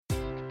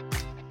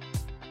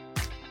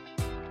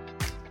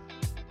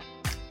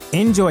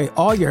Enjoy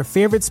all your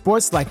favorite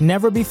sports like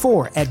never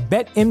before at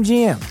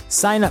BetMGM.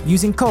 Sign up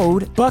using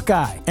code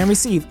Buckeye and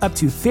receive up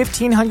to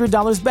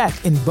 $1,500 back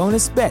in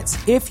bonus bets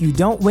if you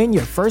don't win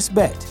your first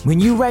bet. When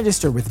you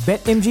register with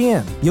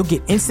BetMGM, you'll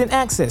get instant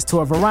access to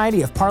a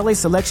variety of parlay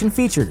selection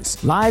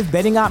features, live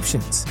betting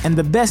options, and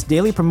the best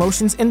daily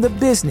promotions in the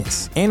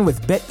business. And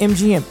with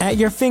BetMGM at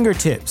your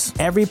fingertips,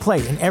 every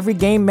play and every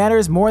game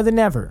matters more than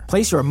ever.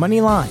 Place your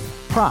money line,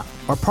 prop,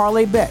 or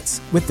parlay bets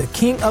with the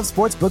king of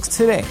sportsbooks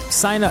today.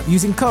 Sign up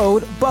using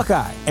code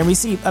Buckeye and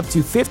receive up to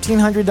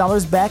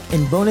 $1,500 back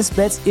in bonus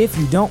bets if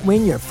you don't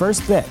win your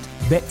first bet.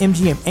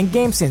 BetMGM and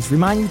GameSense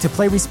remind you to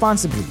play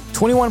responsibly.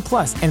 21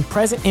 plus and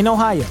present in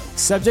Ohio,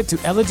 subject to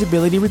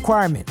eligibility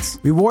requirements.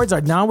 Rewards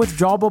are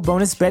non-withdrawable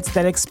bonus bets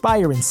that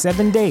expire in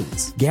 7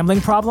 days. Gambling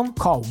problem?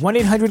 Call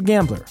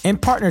 1-800-GAMBLER. In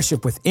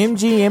partnership with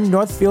MGM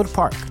Northfield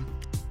Park.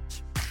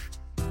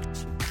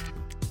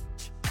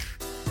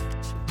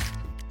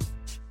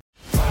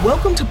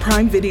 Welcome to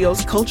Prime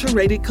Video's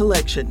Culture-Rated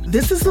Collection.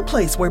 This is the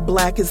place where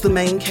Black is the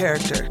main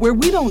character, where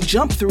we don't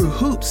jump through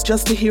hoops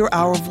just to hear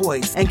our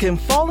voice, and can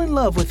fall in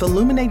love with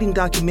illuminating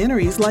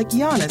documentaries like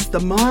Giannis, The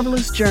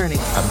Marvelous Journey.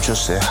 I'm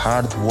just a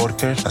hard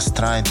worker that's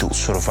trying to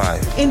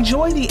survive.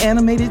 Enjoy the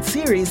animated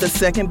series, The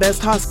Second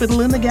Best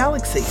Hospital in the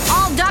Galaxy.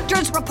 All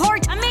doctors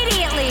report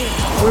immediately!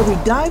 Where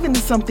we dive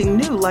into something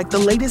new like the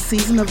latest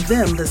season of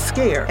Them, The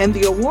Scare, and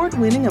the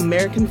award-winning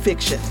American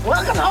Fiction.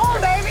 Welcome home,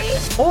 baby!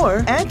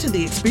 Or add to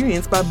the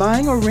experience by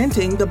buying or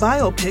renting the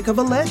biopic of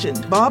a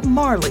legend, Bob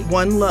Marley,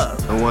 One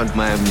Love. I want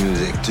my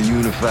music to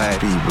unify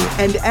people.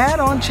 And add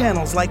on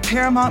channels like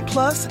Paramount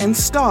Plus and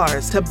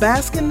Stars to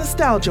bask in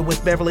nostalgia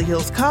with Beverly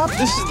Hills Cop.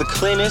 This is the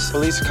cleanest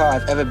police car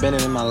I've ever been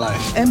in my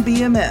life. And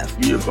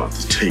BMF. You're about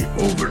to take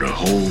over the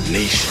whole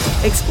nation.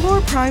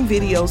 Explore Prime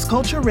Video's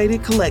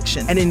Culture-Rated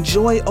Collection and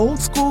enjoy old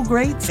school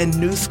greats and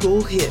new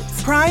school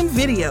hits. Prime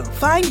Video.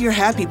 Find your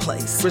happy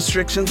place.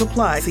 Restrictions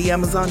apply. See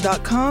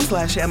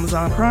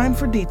Amazon.com/Amazon Prime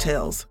for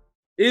details.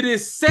 It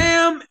is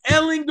Sam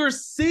Ehlinger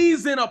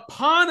season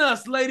upon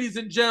us, ladies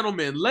and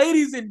gentlemen.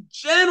 Ladies and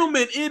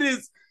gentlemen, it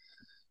is...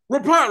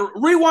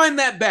 Rewind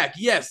that back.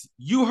 Yes,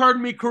 you heard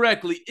me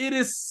correctly. It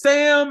is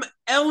Sam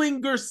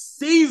Ehlinger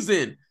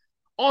season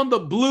on the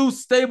Blue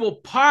Stable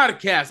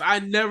podcast. I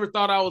never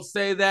thought I would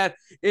say that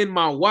in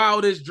my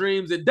wildest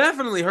dreams. It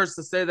definitely hurts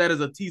to say that as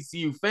a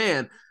TCU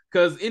fan,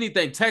 because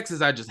anything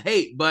Texas I just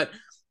hate. But,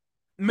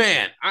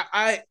 man,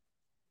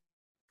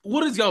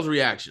 what is y'all's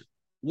reaction?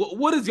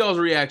 What is y'all's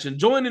reaction?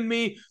 Joining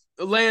me,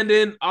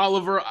 Landon,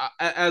 Oliver,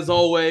 as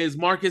always.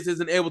 Marcus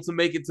isn't able to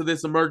make it to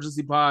this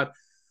emergency pod.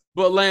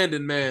 But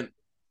Landon, man,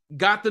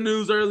 got the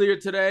news earlier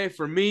today.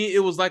 For me, it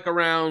was like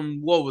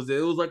around, what was it?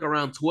 It was like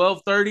around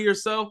 12:30 or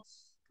so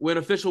when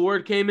official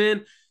word came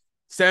in.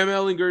 Sam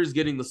Ehlinger is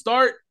getting the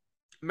start.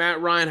 Matt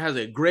Ryan has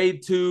a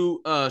grade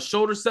 2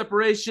 shoulder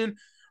separation.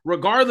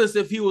 Regardless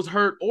if he was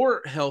hurt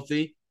or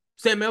healthy,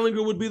 Sam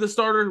Ehlinger would be the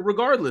starter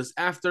regardless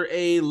after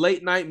a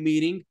late night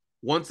meeting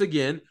once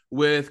again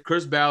with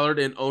Chris Ballard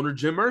and owner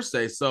Jim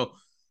Irsay. So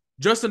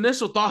just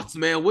initial thoughts,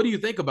 man. What do you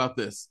think about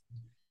this?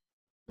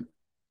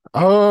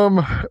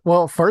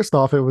 Well, first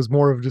off, it was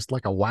more of just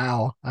like a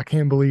wow. I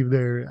can't believe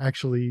they're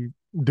actually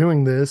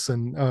doing this.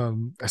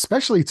 And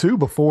especially too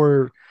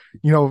before,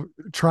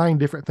 trying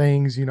different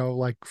things,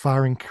 like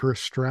firing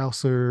Chris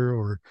Strausser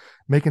or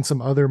making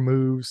some other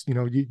moves,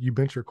 you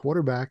bench your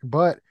quarterback.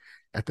 But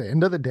at the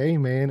end of the day,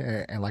 man,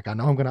 and like I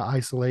know I'm going to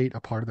isolate a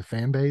part of the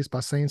fan base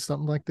by saying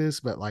something like this,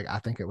 but like I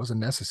think it was a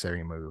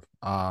necessary move.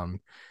 I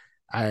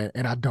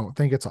don't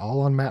think it's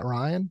all on Matt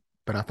Ryan,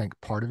 but I think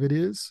part of it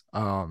is.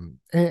 And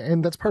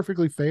that's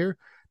perfectly fair.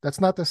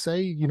 That's not to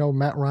say,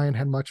 Matt Ryan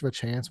had much of a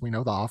chance. We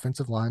know the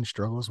offensive line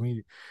struggles.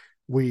 We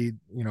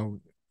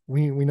know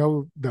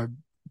the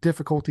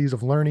difficulties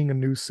of learning a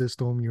new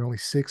system. You're only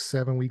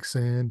 6-7 weeks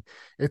in.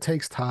 It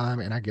takes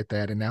time, and I get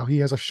that. And now he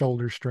has a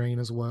shoulder strain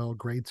as well,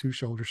 grade 2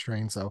 shoulder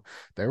strain. So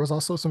there was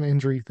also some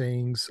injury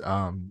things.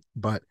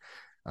 But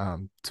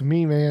to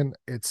me, man,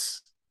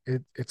 it's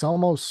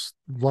almost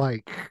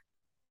like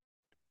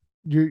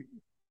you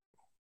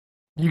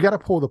got to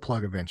pull the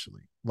plug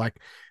eventually. Like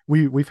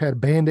we've had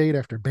Band-Aid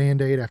after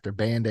Band-Aid after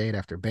Band-Aid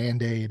after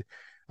Band-Aid,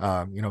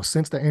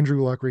 since the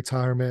Andrew Luck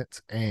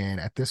retirement. And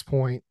at this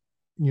point,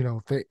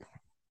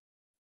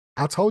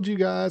 I told you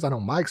guys, I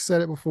know Mike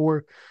said it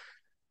before,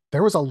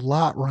 there was a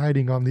lot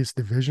riding on these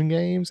division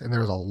games, and there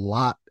was a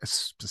lot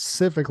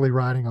specifically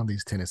riding on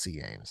these Tennessee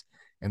games.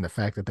 And the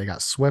fact that they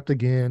got swept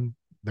again,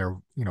 they're,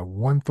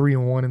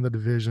 1-3-1 in the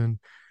division.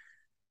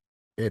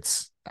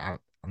 This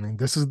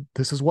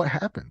is what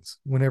happens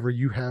whenever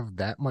you have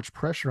that much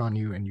pressure on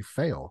you and you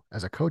fail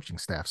as a coaching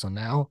staff. So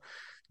now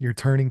you're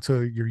turning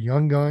to your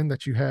young gun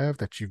that you have,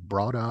 that you've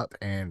brought up,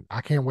 and I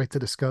can't wait to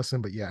discuss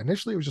him. But yeah,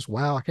 initially it was just,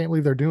 wow, I can't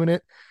believe they're doing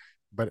it.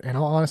 But in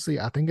all honesty,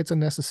 I think it's a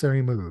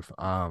necessary move.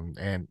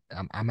 And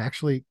I'm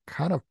actually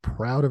kind of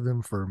proud of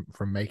them for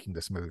making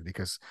this move,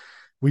 because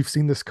we've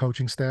seen this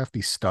coaching staff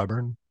be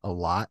stubborn a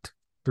lot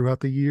throughout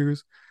the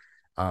years.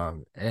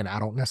 And I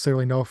don't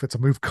necessarily know if it's a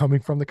move coming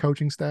from the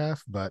coaching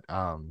staff, but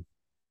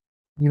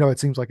it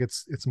seems like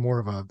it's more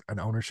of an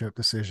ownership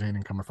decision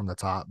and coming from the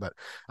top. But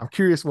I'm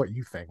curious what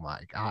you think,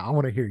 Mike. I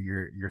want to hear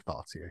your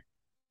thoughts here.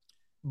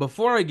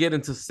 Before I get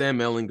into Sam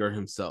Ehlinger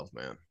himself,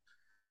 man,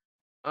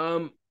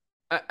 um,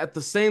 at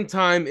the same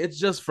time, it's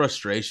just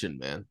frustration,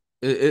 man.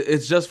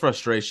 It's just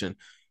frustration.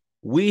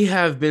 We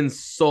have been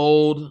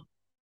sold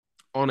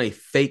on a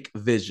fake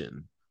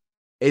vision,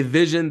 a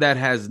vision that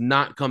has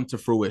not come to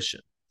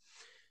fruition.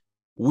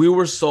 We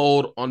were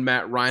sold on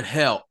Matt Ryan.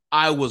 Hell,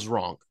 I was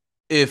wrong.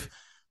 If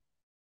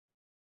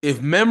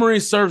memory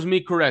serves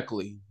me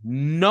correctly,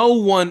 no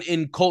one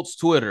in Colts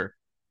Twitter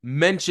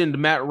mentioned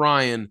Matt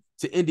Ryan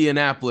to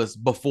Indianapolis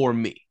before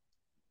me.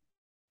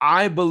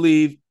 I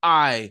believe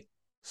I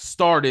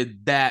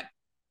started that,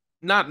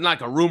 not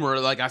like a rumor,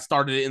 like I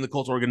started it in the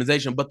Colts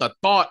organization, but the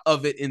thought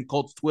of it in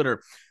Colts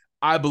Twitter,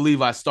 I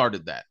believe I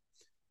started that.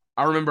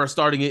 I remember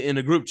starting it in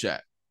a group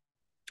chat.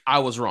 I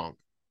was wrong.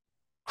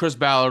 Chris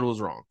Ballard was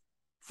wrong.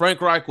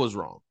 Frank Reich was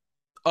wrong.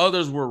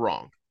 Others were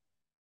wrong.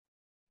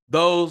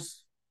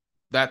 Those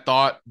that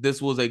thought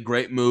this was a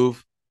great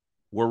move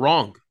were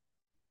wrong.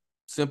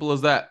 Simple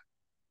as that.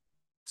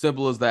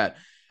 Simple as that.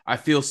 I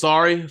feel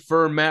sorry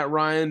for Matt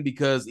Ryan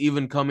because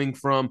even coming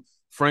from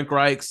Frank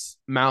Reich's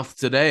mouth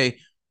today,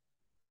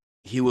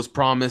 he was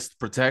promised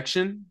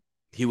protection.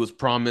 He was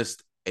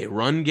promised a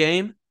run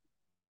game,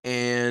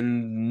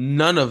 and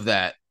none of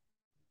that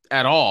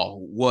at all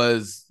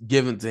was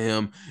given to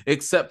him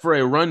except for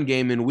a run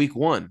game in week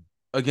 1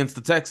 against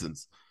the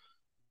Texans.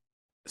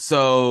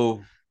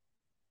 So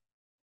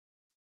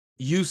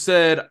you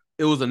said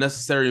it was a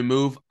necessary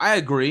move. I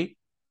agree.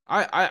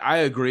 I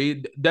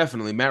agree.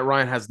 Definitely. Matt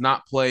Ryan has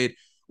not played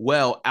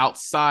well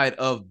outside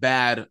of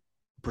bad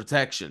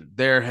protection.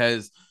 There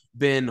has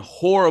been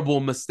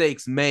horrible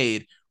mistakes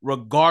made.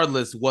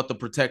 Regardless what the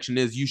protection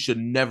is, you should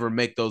never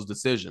make those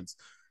decisions.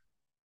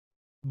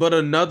 But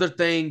another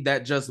thing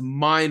that just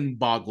mind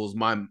boggles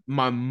my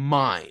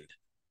mind.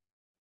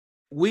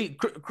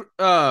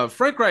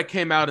 Frank Reich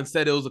came out and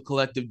said it was a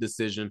collective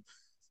decision.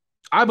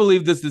 I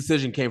believe this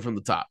decision came from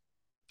the top.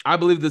 I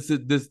believe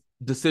this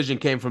decision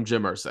came from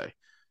Jim Irsay.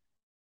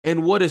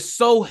 And what is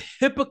so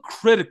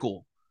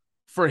hypocritical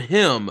for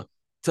him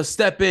to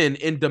step in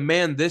and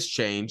demand this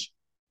change?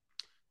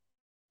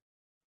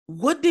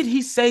 What did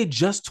he say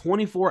just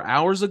 24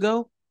 hours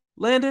ago,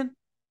 Landon?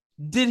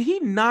 Did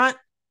he not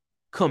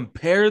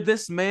compare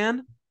this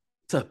man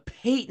to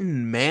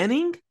Peyton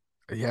Manning?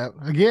 Yeah,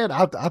 again,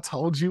 I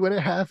told you when it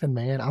happened,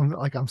 man.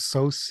 I'm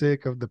so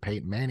sick of the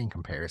Peyton Manning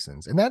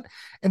comparisons, and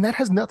that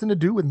has nothing to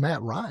do with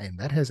Matt Ryan.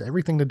 That has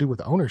everything to do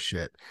with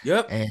ownership.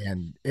 Yep.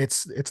 And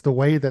it's the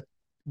way that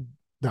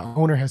the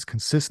owner has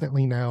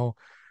consistently now,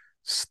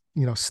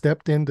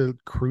 stepped into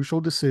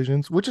crucial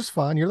decisions, which is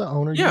fine. You're the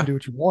owner, you can do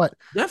what you want.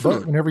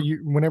 Definitely. But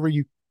whenever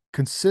you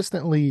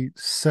consistently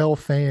sell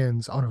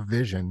fans on a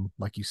vision,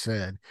 like you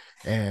said,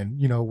 and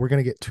we're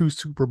going to get 2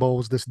 Super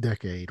Bowls this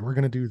decade, we're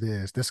going to do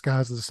this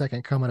guy's the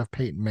second coming of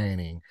Peyton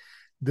Manning,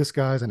 this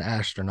guy's an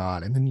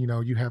astronaut, and then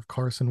you have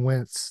Carson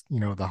Wentz,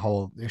 the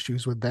whole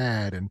issues with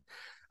that. And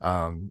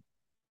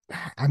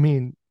I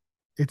mean,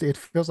 it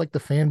feels like the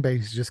fan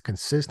base is just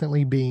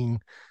consistently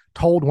being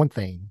told one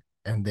thing,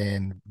 and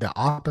then the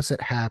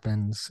opposite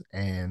happens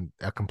and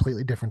a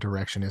completely different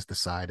direction is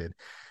decided.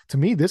 To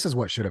me, this is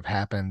what should have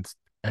happened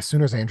as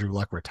soon as Andrew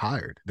Luck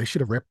retired. They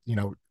should have ripped,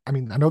 I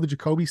mean, I know the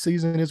Jacoby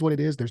season is what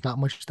it is. There's not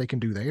much they can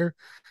do there.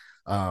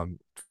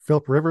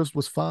 Philip Rivers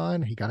was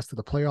fine. He got us to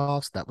the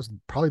playoffs. That was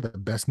probably the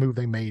best move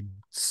they made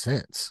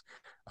since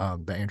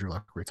the Andrew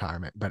Luck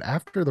retirement. But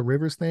after the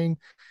Rivers thing,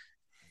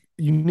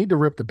 you need to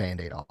rip the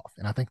Band-Aid off.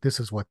 And I think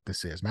this is what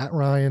this is. Matt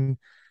Ryan,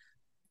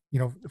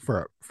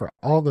 for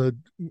all the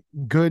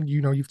good,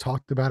 you've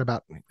talked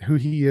about who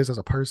he is as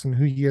a person,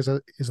 who he is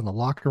in the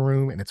locker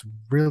room. And it's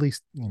really,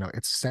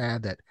 it's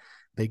sad that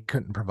they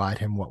couldn't provide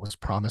him what was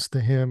promised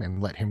to him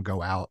and let him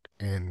go out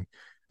in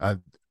a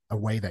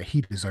way that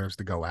he deserves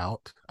to go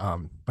out.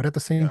 But at the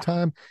same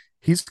time,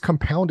 he's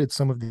compounded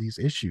some of these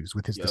issues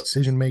with his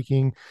decision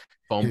making,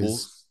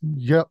 fumbles,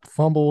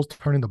 fumbles,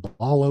 turning the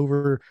ball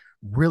over,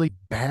 really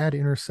bad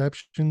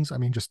interceptions. I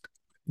mean, just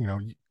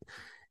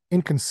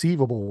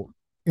inconceivable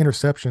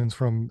interceptions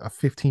from a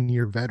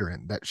 15-year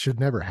veteran that should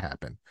never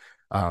happen.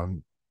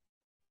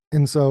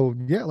 And so,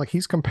 like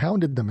he's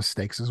compounded the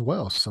mistakes as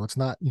well. So it's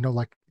not,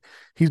 like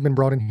he's been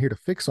brought in here to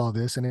fix all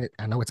this. And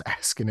I know it's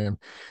asking him,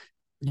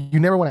 you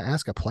never want to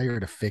ask a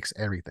player to fix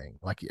everything.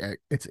 Like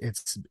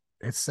it's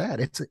sad.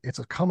 It's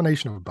a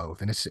combination of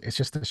both. And it's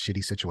just a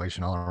shitty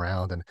situation all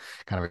around, and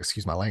kind of,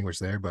 excuse my language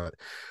there, but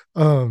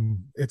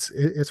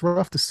it's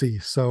rough to see.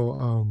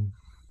 So,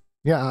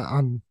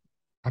 I'm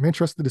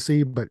interested to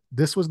see, but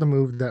this was the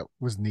move that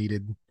was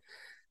needed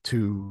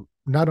to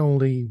not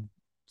only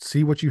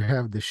see what you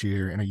have this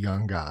year in a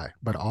young guy,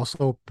 but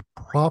also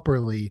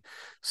properly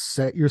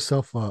set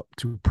yourself up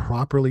to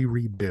properly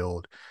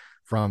rebuild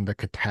from the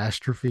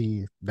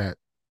catastrophe that,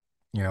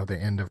 the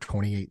end of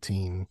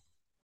 2018,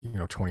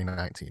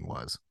 2019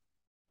 was.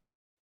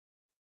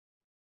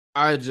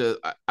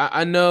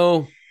 I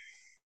know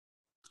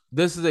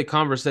this is a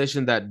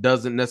conversation that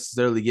doesn't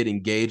necessarily get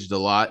engaged a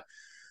lot,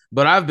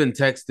 but I've been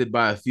texted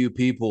by a few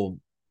people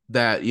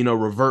that,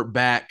 revert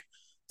back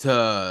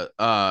to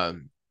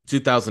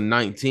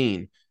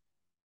 2019,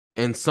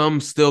 and some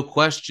still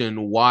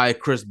question why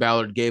Chris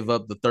Ballard gave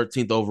up the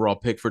 13th overall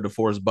pick for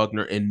DeForest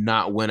Buckner and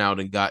not went out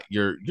and got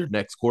your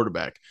next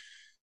quarterback.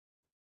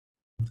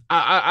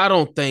 I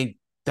don't think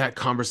that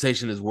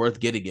conversation is worth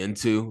getting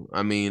into.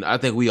 I mean, I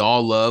think we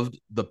all loved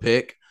the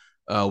pick.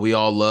 We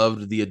all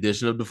loved the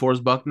addition of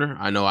DeForest Buckner.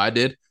 I know I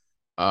did.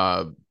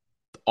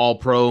 All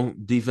pro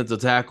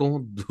defensive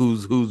tackle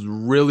who's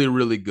really,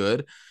 really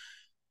good.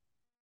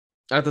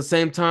 At the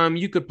same time,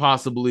 you could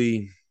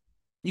possibly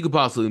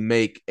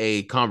make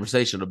a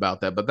conversation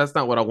about that, but that's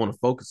not what I want to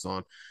focus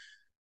on.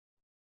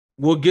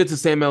 We'll get to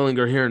Sam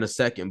Ehlinger here in a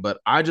second, but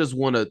I just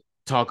want to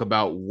talk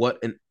about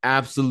what an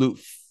absolute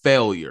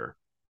failure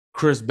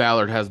Chris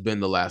Ballard has been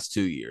the last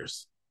 2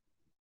 years.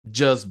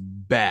 Just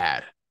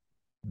bad.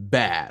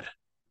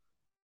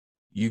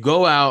 You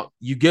go out,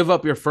 you give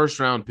up your first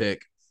round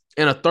pick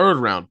and a third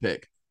round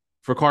pick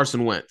for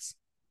Carson Wentz.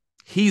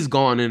 He's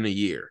gone in a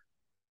year.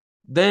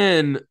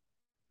 Then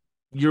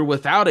you're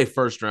without a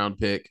first round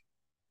pick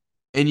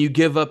and you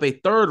give up a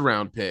third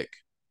round pick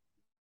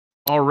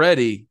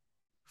already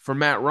for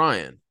Matt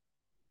Ryan.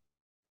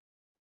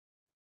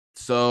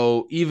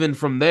 So even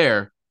from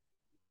there,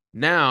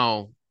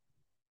 now,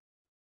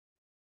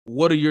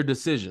 what are your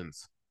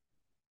decisions?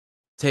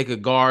 Take a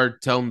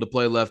guard, tell him to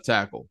play left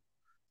tackle.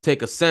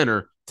 Take a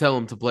center, tell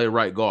him to play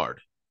right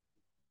guard.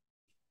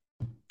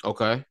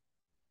 Okay.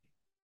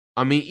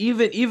 I mean,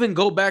 even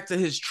go back to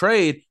his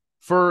trade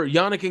for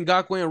Yannick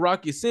Ngakoue and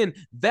Rock Ya-Sin,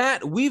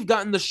 that we've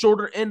gotten the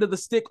shorter end of the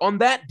stick on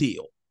that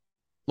deal.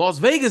 Las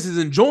Vegas is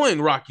enjoying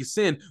Rock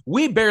Ya-Sin.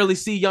 We barely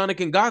see Yannick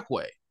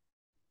Ngakoue.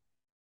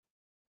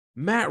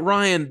 Matt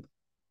Ryan,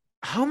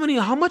 how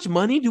much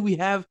money do we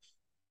have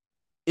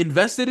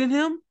invested in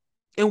him?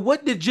 And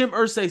what did Jim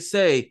Irsay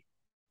say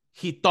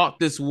he thought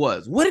this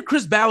was? What did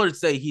Chris Ballard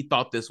say he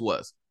thought this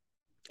was?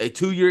 A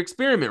 2-year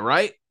experiment,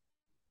 right?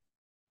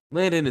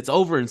 Landon, it's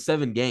over in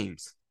 7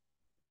 games.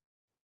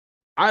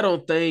 I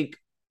don't think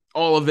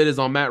all of it is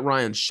on Matt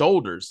Ryan's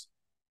shoulders,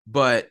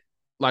 but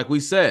like we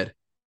said,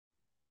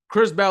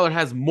 Chris Ballard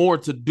has more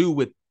to do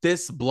with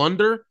this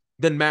blunder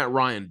than Matt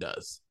Ryan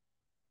does.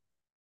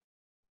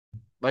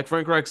 Like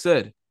Frank Reich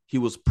said, he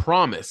was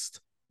promised.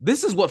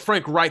 This is what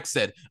Frank Reich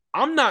said.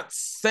 I'm not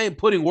saying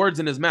putting words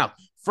in his mouth.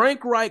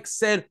 Frank Reich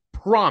said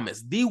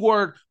promise, the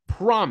word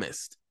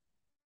promised.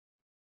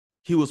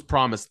 He was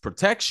promised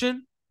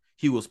protection.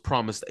 He was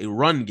promised a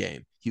run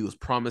game. He was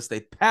promised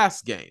a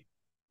pass game.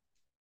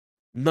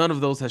 None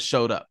of those has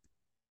showed up.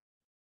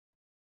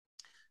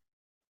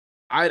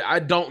 I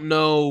don't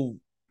know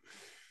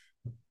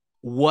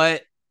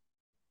what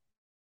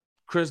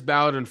Chris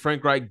Ballard and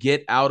Frank Reich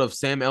get out of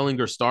Sam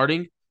Ehlinger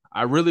starting.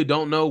 I really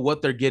don't know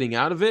what they're getting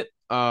out of it.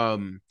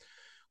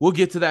 We'll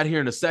get to that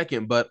here in a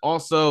second, but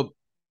also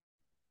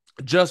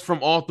just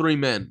from all three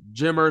men,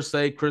 Jim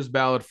Irsay, Chris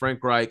Ballard,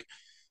 Frank Reich,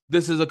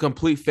 this is a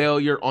complete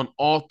failure on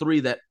all three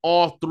that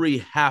all three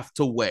have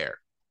to wear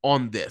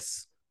on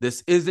this.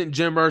 This isn't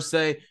Jim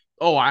Irsay.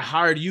 Oh, I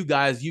hired you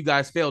guys. You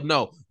guys failed.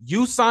 No,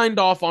 you signed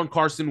off on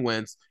Carson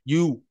Wentz.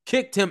 You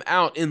kicked him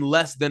out in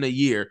less than a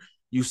year.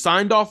 You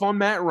signed off on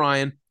Matt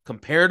Ryan,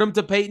 compared him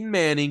to Peyton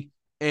Manning,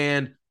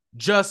 and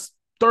just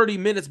 30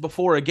 minutes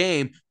before a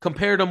game,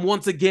 compared him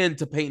once again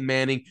to Peyton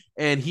Manning,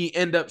 and he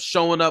ended up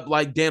showing up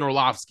like Dan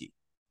Orlovsky.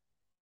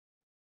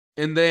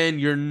 And then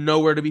you're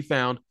nowhere to be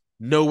found,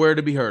 nowhere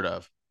to be heard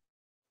of.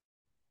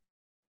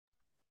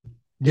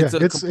 Yeah, it's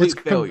a complete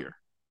failure.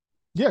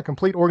 Yeah,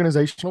 complete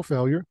organizational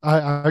failure.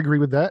 I agree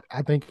with that.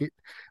 I think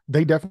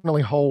they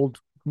definitely hold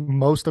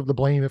most of the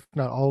blame, if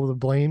not all of the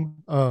blame.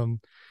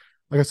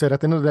 Like I said, at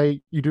the end of the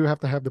day, you do have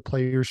to have the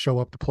players show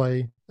up to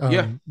play.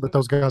 But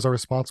those guys are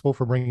responsible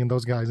for bringing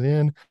those guys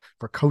in,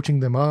 for coaching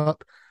them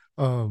up.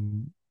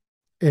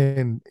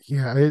 And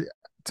yeah,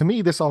 to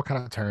me, this all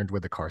kind of turned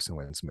with the Carson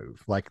Wentz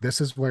move. Like,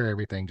 this is where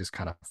everything just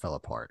kind of fell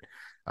apart.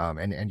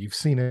 And you've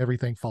seen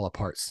everything fall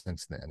apart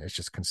since then. It's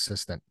just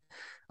consistent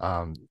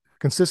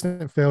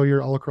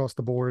failure all across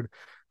the board.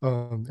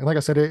 And like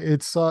I said,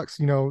 it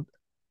sucks.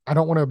 I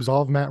don't want to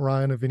absolve Matt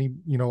Ryan of any,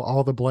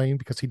 all the blame,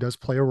 because he does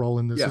play a role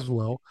in this as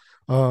well.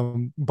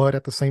 But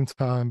at the same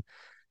time,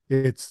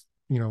 it's,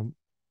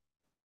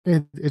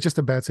 it's just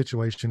a bad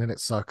situation, and it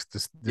sucks to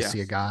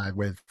see a guy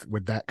with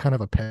that kind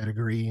of a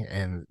pedigree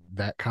and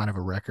that kind of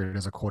a record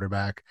as a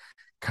quarterback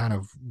kind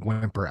of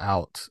whimper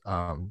out.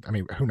 I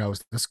mean, who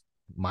knows? This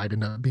might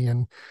end up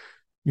being,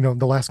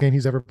 the last game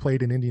he's ever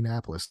played in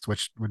Indianapolis,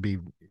 which would be,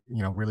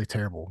 really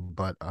terrible.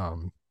 But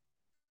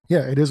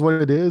yeah, it is what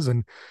it is.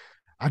 And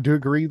I do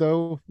agree,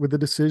 though, with the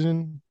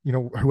decision.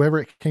 Whoever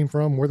it came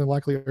from, more than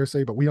likely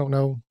Irsay, but we don't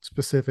know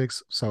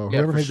specifics. So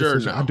whoever made the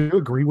decision, I do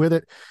agree with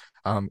it.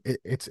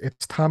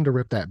 It's time to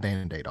rip that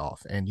Band-Aid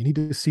off, and you need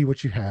to see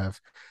what you have.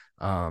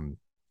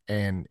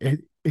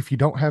 If you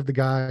don't have the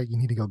guy, you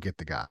need to go get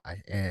the guy.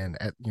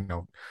 And at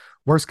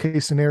worst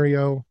case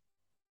scenario,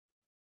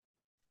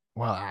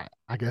 well,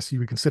 I guess you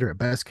would consider it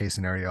best case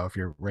scenario if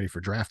you're ready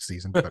for draft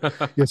season. But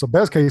yeah, so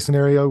best case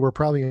scenario, we're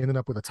probably ending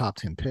up with a top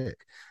 10 pick.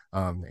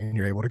 And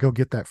you're able to go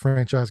get that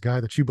franchise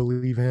guy that you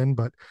believe in.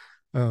 But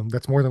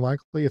that's more than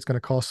likely it's going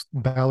to cost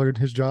Ballard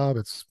his job.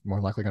 It's more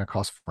likely going to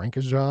cost Frank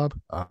his job.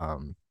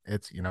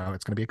 It's, you know,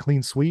 it's going to be a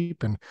clean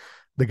sweep. And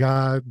the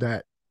guy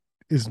that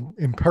is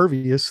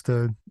impervious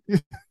to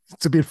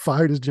to be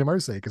fired is Jim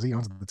Irsay because he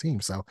owns the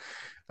team. So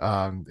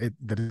the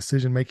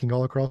decision making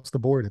all across the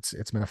board,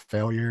 it's been a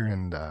failure,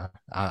 and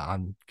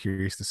I'm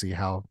curious to see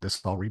how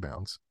this all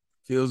rebounds.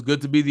 Feels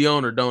good to be the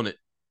owner, don't it?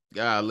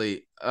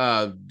 Golly.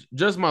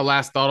 Just my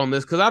last thought on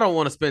this, because I don't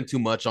want to spend too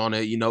much on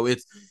it. You know,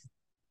 it's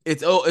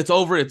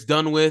over, it's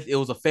done with. It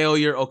was a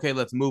failure. Okay,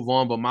 let's move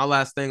on. But my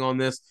last thing on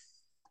this,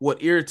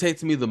 what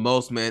irritates me the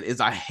most, man, is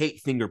I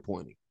hate finger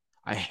pointing.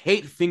 I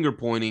hate finger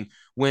pointing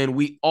when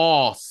we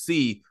all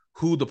see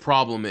who the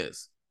problem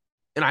is.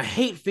 And I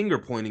hate finger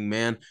pointing,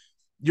 man.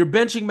 You're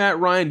benching Matt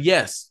Ryan.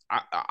 Yes,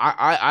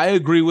 I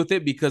agree with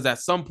it, because at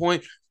some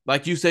point,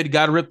 like you said, you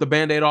got to rip the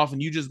Band-Aid off,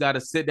 and you just got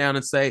to sit down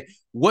and say,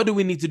 what do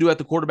we need to do at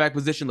the quarterback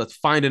position? Let's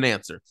find an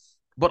answer.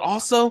 But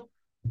also,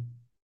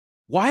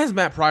 why is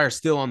Matt Pryor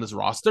still on this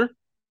roster?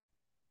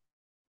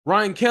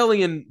 Ryan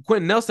Kelly and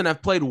Quentin Nelson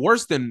have played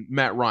worse than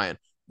Matt Ryan.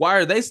 Why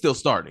are they still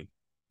starting?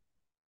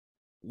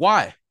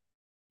 Why?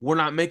 We're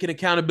not making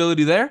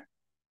accountability there.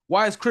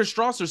 Why is Chris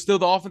Strasser still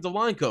the offensive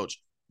line coach?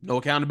 No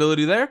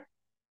accountability there.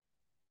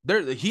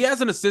 He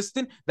has an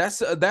assistant.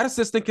 That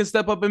assistant can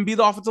step up and be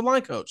the offensive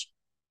line coach.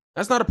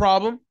 That's not a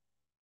problem.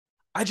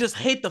 I just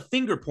hate the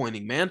finger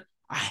pointing, man.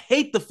 I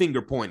hate the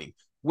finger pointing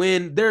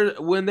when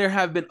there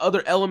have been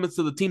other elements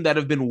of the team that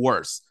have been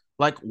worse.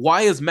 Like,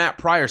 why is Matt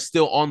Pryor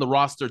still on the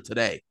roster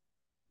today?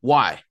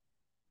 Why?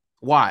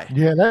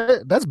 Yeah,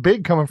 that's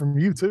big coming from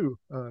you too.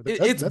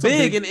 It's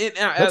big, and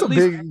that's a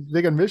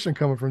big admission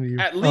coming from you.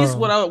 At least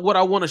what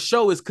I want to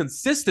show is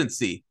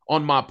consistency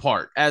on my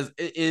part, as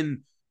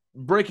in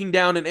breaking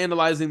down and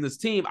analyzing this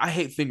team. I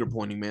hate finger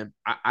pointing, man.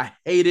 I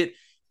hate it.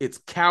 It's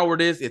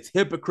cowardice. It's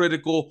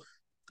hypocritical.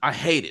 I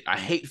hate it. I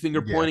hate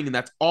finger pointing, and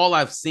that's all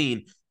I've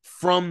seen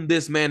from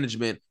this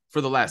management for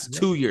the last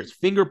 2 years.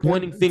 Finger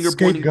pointing.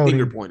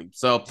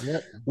 So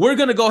we're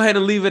going to go ahead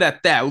and leave it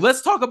at that.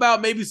 Let's talk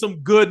about maybe some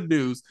good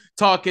news,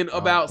 talking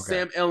about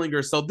Sam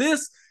Ehlinger. So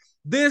this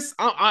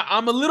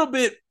I'm a little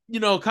bit,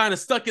 kind of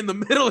stuck in the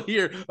middle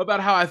here about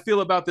how I feel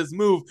about this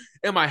move.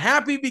 Am I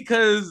happy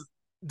because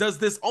does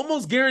this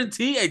almost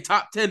guarantee a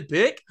top 10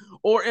 pick?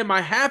 Or am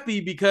I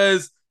happy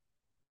because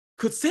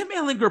could Sam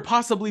Ehlinger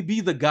possibly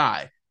be the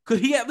guy? Could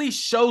he at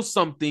least show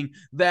something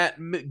that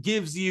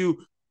gives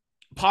you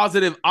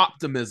positive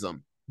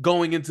optimism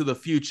going into the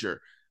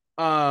future?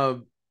 Now,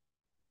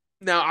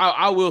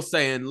 I will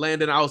say, and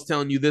Landon, I was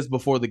telling you this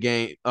before the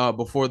game,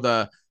 before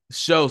the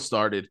show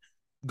started,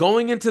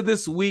 going into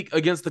this week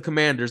against the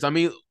Commanders, I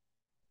mean,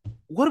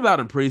 what about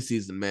in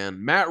preseason,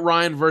 man? Matt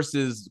Ryan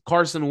versus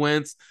Carson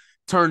Wentz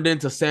turned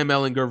into Sam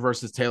Ehlinger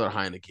versus Taylor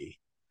Heineke.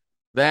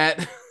 That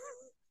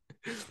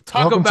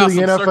talk Welcome about to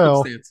the some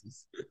NFL.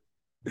 circumstances.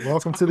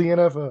 Welcome to the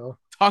NFL.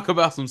 Talk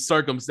about some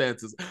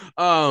circumstances.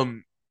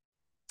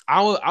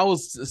 I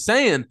was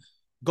saying,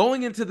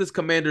 going into this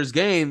Commanders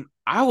game,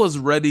 I was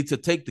ready to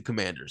take the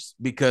Commanders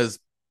because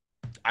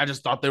I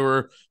just thought they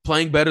were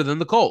playing better than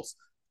the Colts.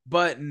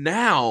 But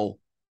now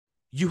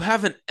you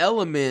have an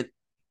element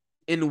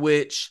in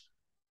which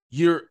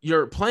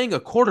you're playing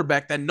a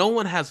quarterback that no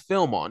one has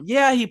film on.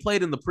 Yeah, he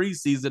played in the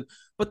preseason,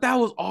 but that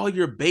was all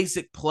your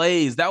basic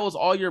plays. That was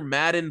all your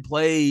Madden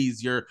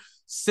plays, your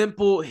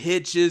simple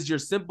hitches, your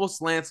simple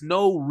slants,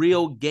 no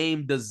real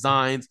game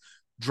designs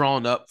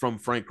drawn up from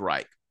Frank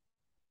Reich.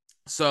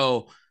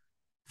 So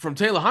from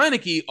Taylor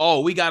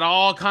Heineke, we got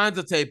all kinds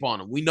of tape on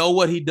him. We know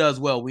what he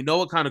does well. We know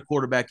what kind of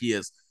quarterback he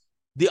is.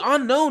 The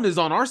unknown is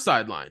on our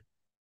sideline,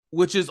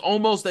 which is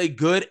almost a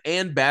good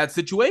and bad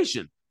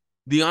situation.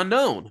 The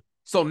unknown.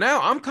 So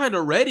now I'm kind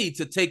of ready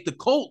to take the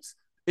Colts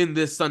in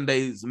this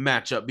Sunday's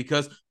matchup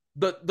because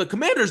the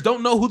Commanders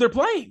don't know who they're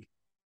playing.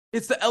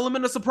 It's the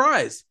element of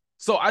surprise.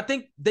 So I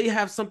think they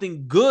have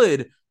something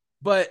good,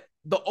 but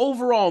the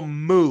overall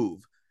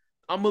move,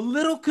 I'm a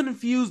little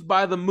confused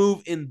by the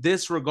move in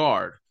this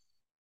regard.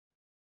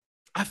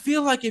 I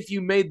feel like if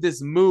you made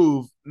this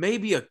move,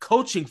 maybe a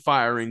coaching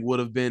firing would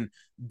have been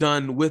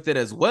done with it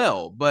as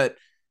well. But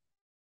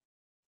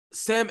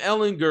Sam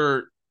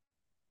Ehlinger,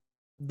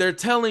 they're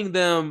telling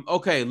them,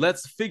 okay,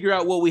 let's figure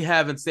out what we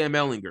have in Sam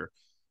Ehlinger.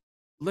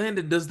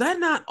 Landon, does that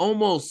not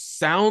almost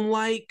sound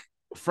like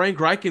Frank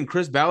Reich and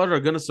Chris Ballard are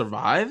going to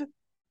survive?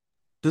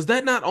 Does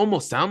that not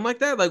almost sound like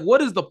that? Like,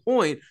 what is the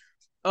point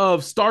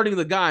of starting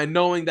the guy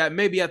knowing that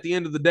maybe at the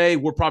end of the day,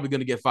 we're probably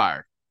going to get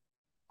fired?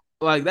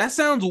 Like, that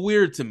sounds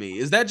weird to me.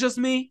 Is that just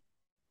me?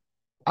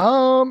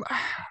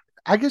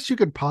 I guess you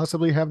could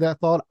possibly have that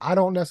thought. I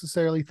don't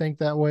necessarily think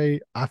that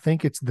way. I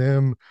think it's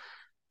them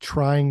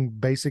trying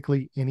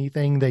basically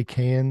anything they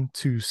can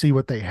to see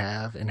what they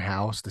have in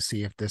house to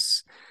see if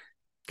this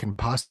can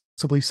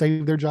possibly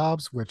save their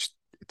jobs, which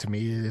to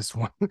me it is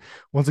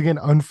once again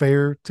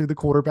unfair to the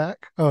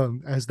quarterback,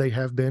 as they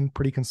have been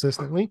pretty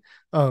consistently.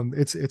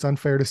 It's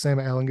unfair to Sam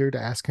Ehlinger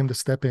to ask him to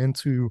step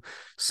into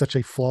such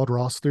a flawed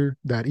roster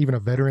that even a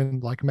veteran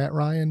like Matt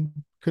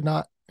Ryan could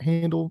not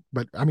handle.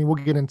 But I mean, we'll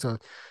get into a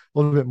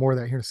little bit more of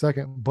that here in a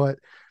second. But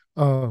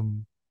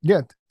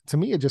yeah, to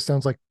me, it just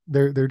sounds like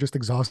they're just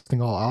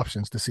exhausting all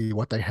options to see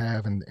what they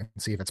have and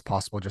see if it's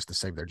possible just to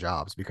save their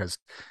jobs. Because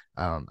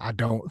I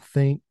don't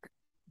think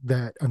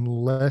that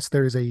unless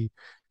there's a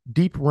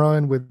deep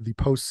run with the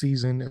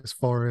postseason, as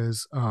far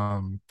as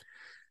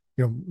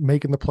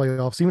making the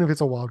playoffs, even if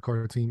it's a wild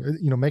card team,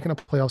 making a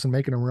playoffs and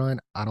making a run,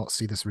 I don't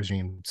see this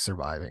regime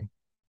surviving.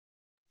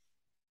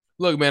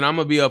 Look, man, I'm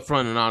gonna be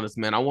upfront and honest,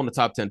 man. I want a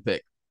top 10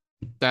 pick.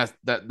 That's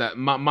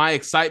my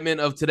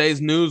excitement of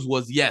today's news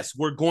was, yes,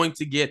 we're going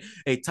to get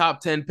a top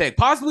 10 pick,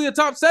 possibly a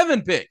top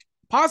 7 pick,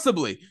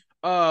 possibly.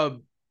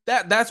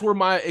 That's where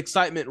my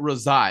excitement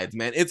resides,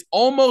 man. It's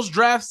almost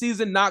draft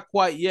season, not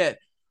quite yet,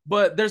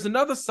 but there's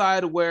another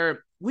side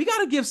where we got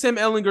to give Sam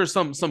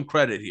Ehlinger some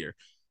credit here.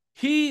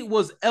 He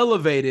was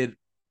elevated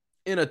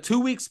in a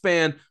 2-week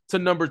span to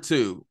number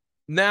 2.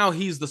 Now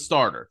he's the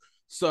starter.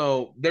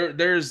 So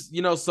there's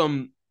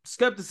some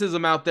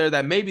skepticism out there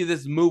that maybe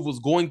this move was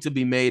going to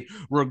be made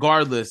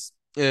regardless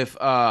of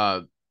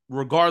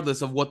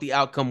what the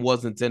outcome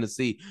was in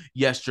Tennessee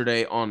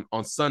yesterday on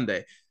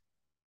Sunday.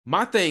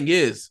 My thing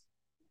is,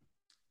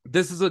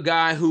 this is a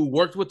guy who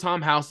worked with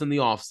Tom House in the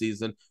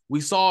offseason.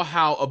 We saw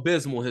how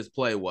abysmal his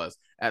play was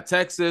at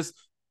Texas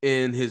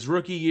in his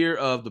rookie year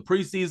of the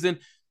preseason.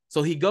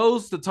 So he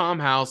goes to Tom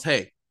House,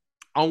 hey,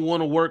 I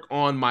want to work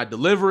on my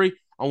delivery.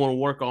 I want to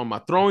work on my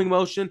throwing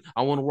motion.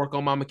 I want to work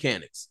on my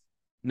mechanics.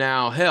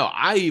 Now, hell,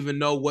 I even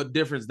know what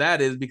difference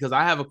that is because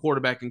I have a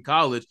quarterback in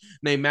college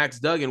named Max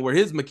Duggan where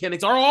his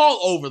mechanics are all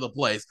over the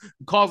place,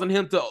 causing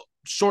him to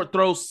short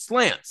throw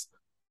slants,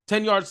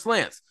 10-yard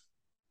slants.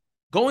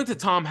 Going to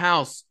Tom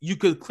House, you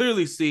could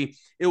clearly see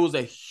it was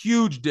a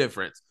huge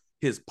difference.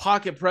 His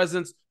pocket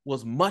presence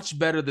was much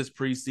better this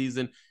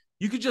preseason.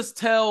 You could just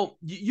tell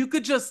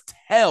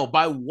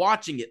by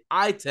watching it,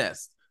 eye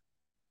test.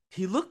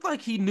 He looked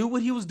like he knew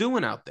what he was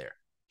doing out there.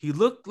 He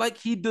looked like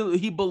he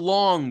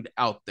belonged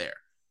out there.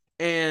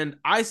 And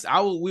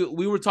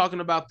we were talking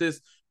about this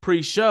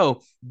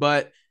pre-show,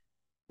 but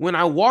when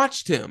I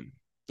watched him,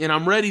 and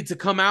I'm ready to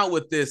come out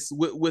with this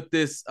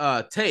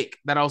take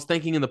that I was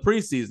thinking in the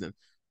preseason,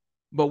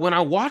 but when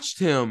I watched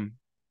him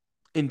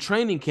in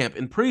training camp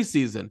in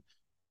preseason,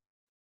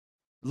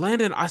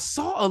 Landon, I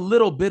saw a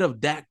little bit of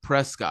Dak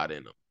Prescott in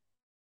him.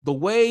 The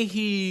way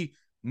he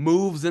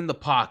moves in the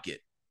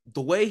pocket,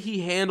 the way he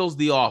handles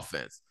the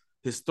offense,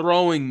 his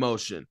throwing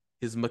motion,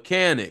 his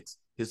mechanics,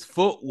 his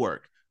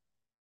footwork,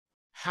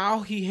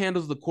 how he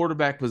handles the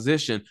quarterback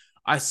position,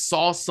 I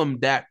saw some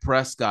Dak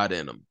Prescott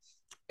in him.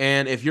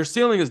 And if your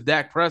ceiling is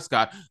Dak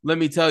Prescott, let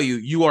me tell you,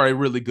 you are a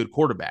really good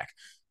quarterback.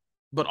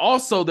 But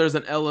also there's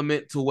an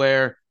element to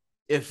where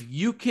if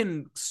you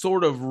can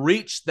sort of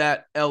reach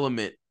that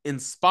element in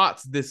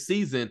spots this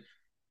season,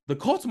 the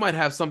Colts might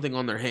have something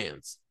on their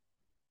hands.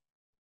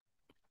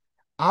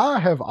 I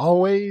have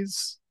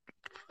always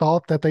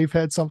thought that they've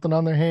had something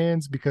on their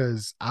hands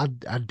because I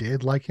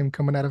did like him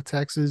coming out of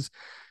Texas.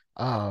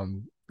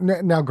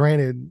 Now,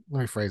 granted, let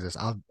me phrase this.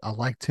 I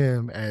liked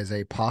him as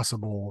a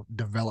possible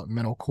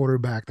developmental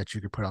quarterback that you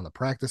could put on the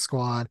practice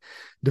squad,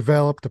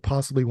 develop to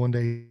possibly one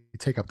day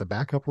take up the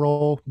backup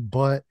role.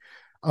 But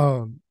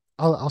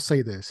I'll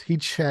say this. He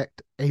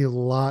checked a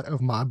lot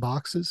of my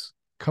boxes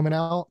coming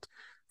out,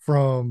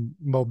 from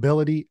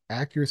mobility,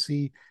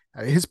 accuracy.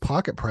 His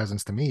pocket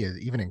presence to me is,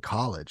 even in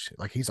college,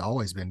 like, he's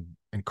always been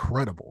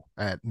incredible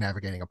at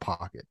navigating a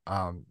pocket.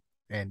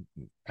 And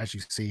as you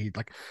see,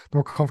 like, the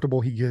more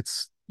comfortable he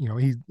gets,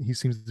 he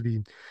seems to be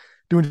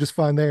doing just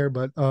fine there.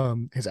 But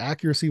his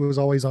accuracy was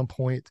always on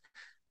point.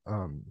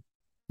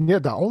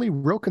 The only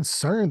real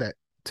concern that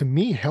to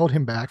me held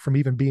him back from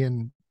even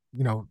being,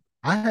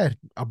 I had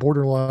a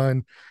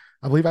borderline,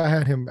 I believe I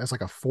had him as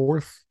like a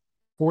fourth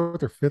or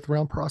fifth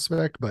round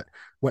prospect, but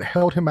what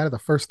held him out of the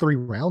first 3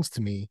 rounds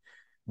to me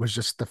was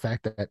just the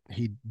fact that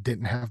he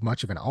didn't have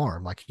much of an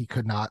arm. Like, he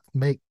could not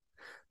make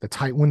the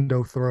tight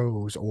window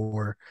throws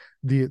or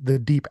the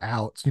deep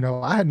outs.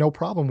 I had no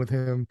problem with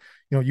him.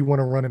 You want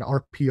to run an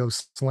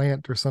RPO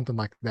slant or something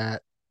like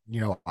that.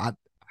 I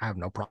have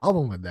no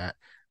problem with that.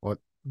 What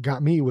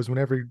got me was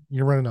whenever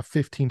you're running a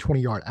 15,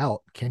 20-yard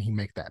out, can he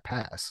make that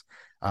pass?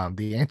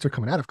 The answer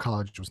coming out of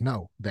college was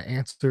no. The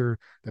answer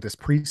that this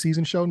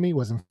preseason showed me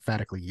was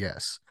emphatically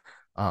yes.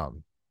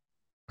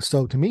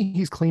 So to me,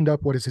 he's cleaned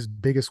up what is his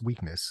biggest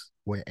weakness,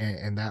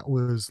 and that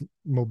was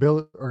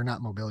mobility, or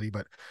not mobility,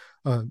 but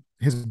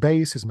his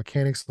base, his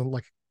mechanics,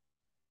 like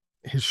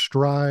his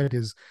stride,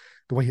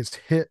 the way his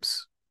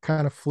hips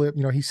kind of flip.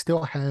 He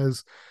still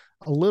has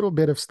a little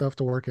bit of stuff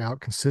to work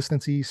out.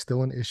 Consistency is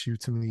still an issue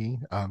to me,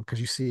 because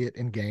you see it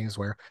in games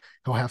where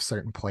he'll have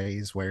certain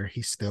plays where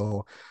he's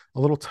still a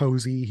little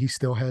toesy. He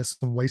still has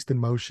some wasted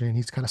motion.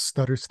 He's kind of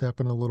stutter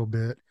stepping a little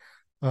bit.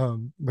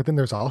 But then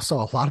there's also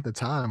a lot of the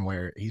time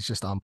where he's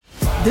just on.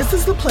 This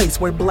is the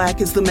place where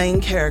Black is the main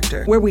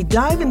character, where we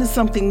dive into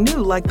something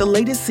new like the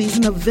latest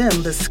season of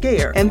Them, The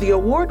Scare, and the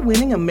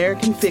award-winning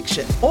American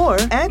Fiction. Or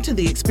add to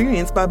the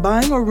experience by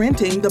buying or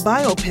renting the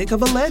biopic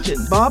of a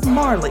legend, Bob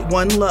Marley,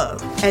 One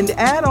Love. And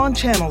add on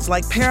channels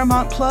like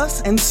Paramount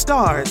Plus and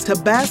Stars to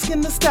bask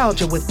in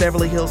nostalgia with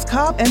Beverly Hills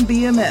Cop and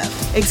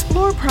BMF.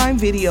 Explore Prime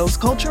Video's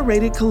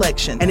culture-rated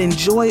collection and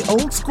enjoy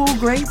old school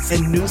greats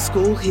and new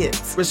school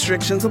hits.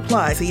 Restrictions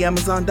apply. See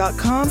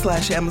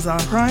Amazon.com/Amazon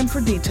Prime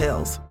for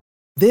details.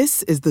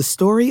 This is the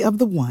story of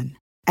the one.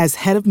 As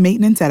head of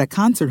maintenance at a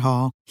concert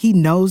hall, he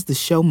knows the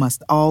show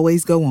must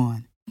always go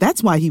on.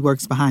 That's why he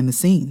works behind the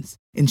scenes,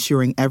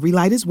 ensuring every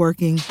light is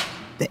working,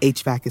 the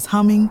HVAC is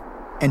humming,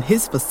 and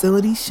his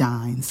facility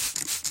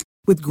shines.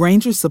 With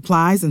Grainger's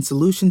supplies and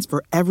solutions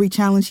for every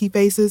challenge he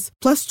faces,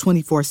 plus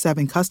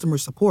 24/7 customer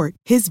support,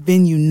 his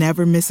venue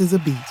never misses a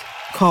beat.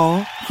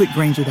 Call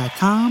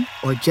quickgrainger.com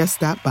or just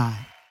stop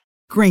by.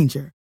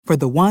 Grainger, for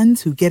the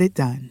ones who get it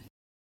done.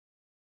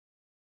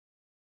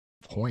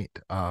 Point.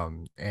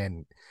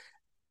 And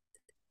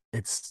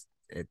it's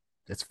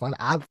fun.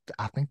 I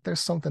think there's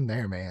something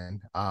there,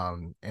 man.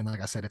 And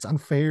like I said, it's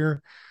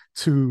unfair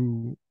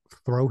to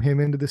throw him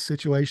into this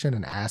situation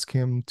and ask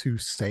him to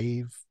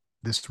save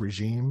this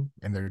regime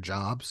and their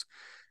jobs,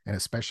 and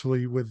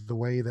especially with the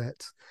way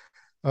that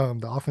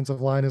the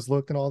offensive line has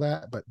looked and all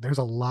that. But there's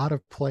a lot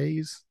of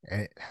plays,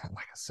 and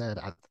like I said,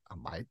 I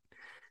might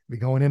be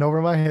going in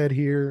over my head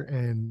here,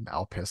 and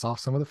I'll piss off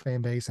some of the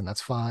fan base, and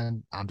that's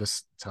fine. I'm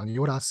just telling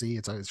you what I see.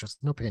 It's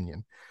just an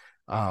opinion.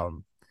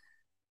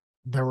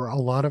 There were a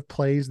lot of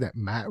plays that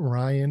Matt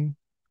Ryan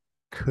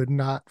could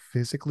not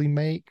physically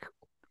make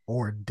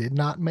or did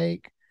not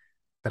make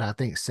that I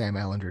think Sam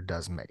Ehlinger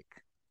does make.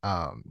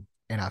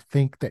 And I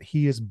think that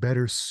he is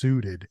better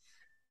suited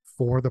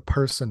for the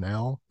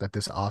personnel that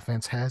this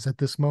offense has at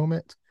this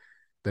moment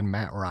than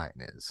Matt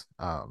Ryan is.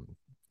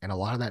 And a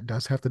lot of that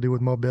does have to do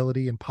with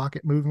mobility and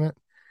pocket movement.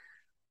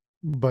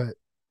 But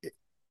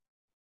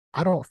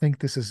I don't think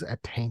this is a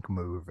tank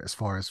move as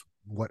far as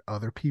what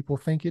other people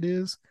think it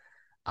is.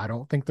 I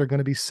don't think they're going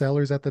to be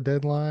sellers at the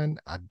deadline.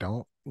 I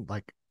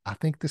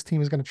think this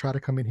team is going to try to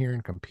come in here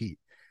and compete.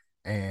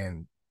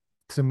 And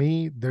to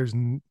me, there's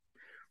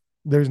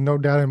no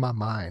doubt in my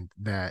mind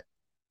that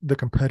the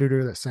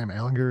competitor that Sam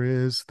Ehlinger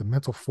is, the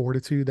mental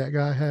fortitude that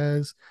guy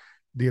has,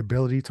 the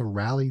ability to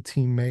rally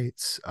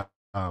teammates,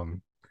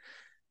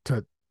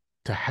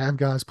 to have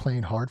guys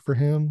playing hard for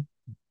him,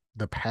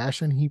 the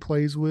passion he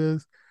plays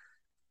with,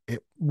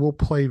 it will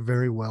play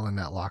very well in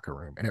that locker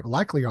room. And it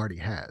likely already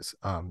has.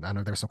 I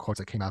know there's some quotes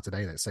that came out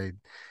today that say,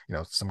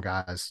 some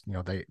guys,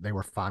 they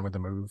were fine with the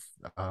move.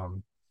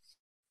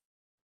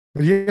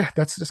 But yeah,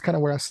 that's just kind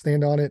of where I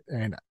stand on it.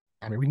 And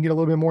I mean, we can get a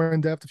little bit more in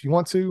depth if you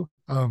want to.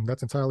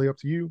 That's entirely up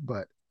to you.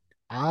 But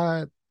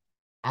I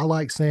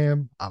like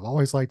Sam. I've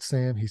always liked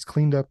Sam. He's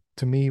cleaned up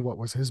to me what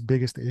was his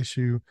biggest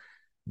issue.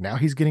 Now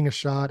he's getting a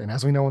shot. And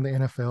as we know in the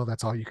NFL,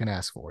 that's all you can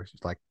ask for. It's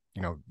like,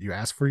 you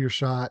ask for your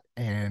shot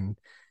and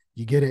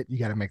you get it. You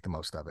got to make the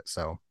most of it.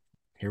 So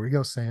here we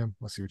go, Sam.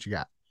 Let's see what you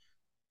got.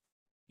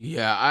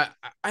 Yeah,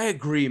 I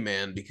agree,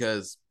 man,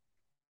 because,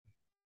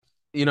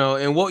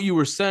 and what you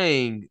were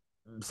saying,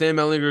 Sam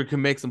Ehlinger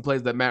can make some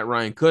plays that Matt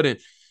Ryan couldn't.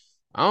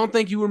 I don't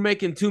think you were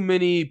making too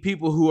many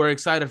people who are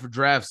excited for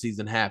draft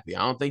season happy.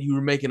 I don't think you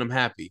were making them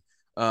happy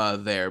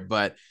there.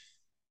 But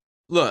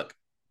look,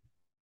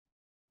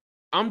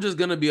 I'm just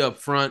going to be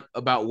upfront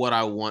about what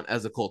I want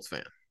as a Colts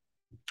fan.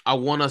 I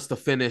want us to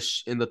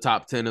finish in the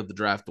top 10 of the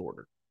draft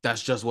order.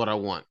 That's just what I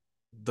want.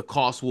 The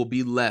cost will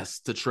be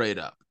less to trade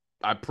up.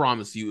 I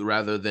promise you,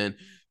 rather than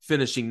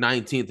finishing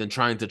 19th and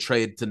trying to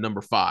trade to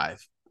number 5,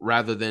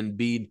 rather than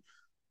be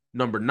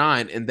number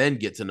 9 and then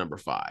get to number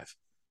 5.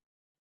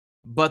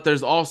 But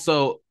there's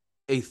also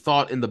a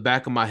thought in the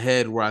back of my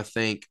head where I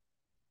think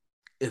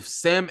if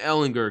Sam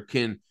Ehlinger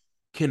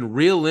can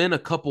reel in a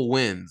couple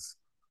wins,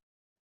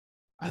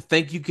 I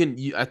think you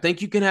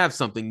can have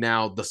something.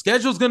 Now, the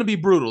schedule's going to be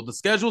brutal. The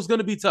schedule's going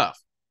to be tough.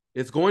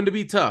 It's going to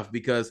be tough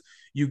because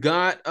you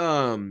got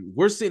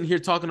we're sitting here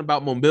talking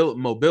about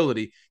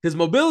mobility. His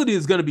mobility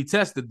is going to be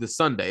tested this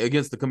Sunday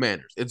against the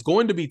Commanders. It's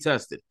going to be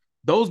tested.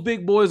 Those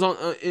big boys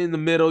in the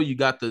middle, you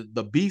got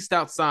the beast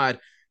outside.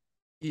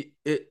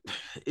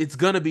 It's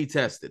going to be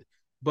tested.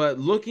 But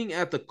looking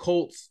at the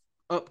Colts'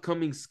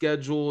 upcoming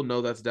schedule,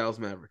 no, that's Dallas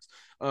Mavericks.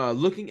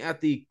 Looking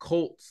at the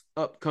Colts'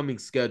 upcoming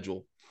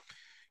schedule,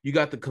 you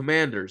got the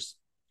Commanders.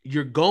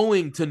 You're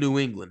going to New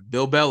England.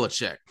 Bill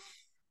Belichick.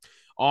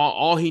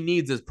 All he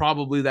needs is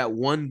probably that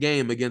one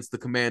game against the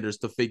Commanders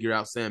to figure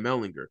out Sam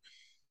Ehlinger.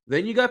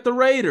 Then you got the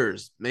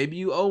Raiders. Maybe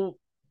you owe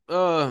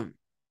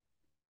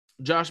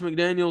Josh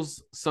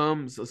McDaniels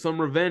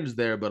some revenge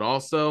there, but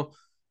also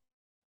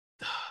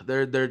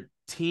their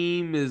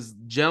team is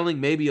gelling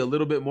maybe a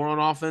little bit more on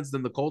offense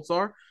than the Colts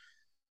are.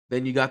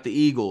 Then you got the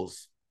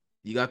Eagles.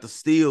 You got the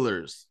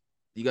Steelers.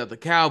 You got the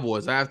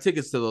Cowboys. I have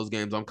tickets to those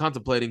games. I'm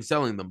contemplating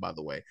selling them, by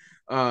the way.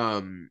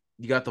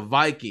 You got the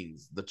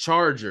Vikings, the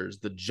Chargers,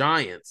 the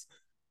Giants.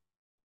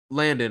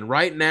 Landon,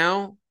 right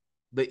now,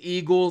 the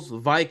Eagles,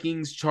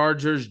 Vikings,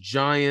 Chargers,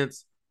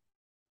 Giants,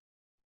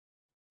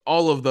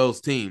 all of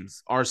those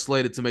teams are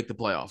slated to make the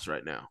playoffs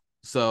right now.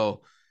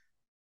 So,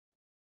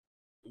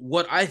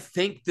 what I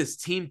think this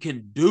team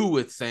can do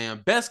with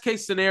Sam, best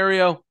case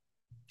scenario,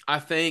 I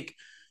think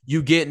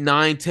you get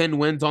 9, 10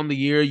 wins on the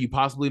year. You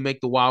possibly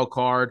make the wild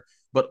card,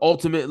 but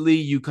ultimately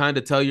you kind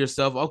of tell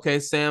yourself, okay,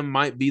 Sam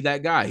might be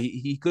that guy.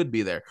 He could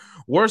be there.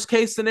 Worst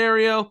case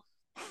scenario,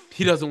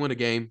 he doesn't win a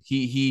game.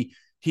 He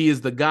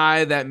is the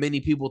guy that many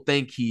people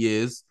think he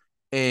is,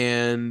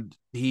 and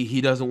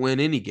he doesn't win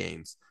any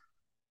games.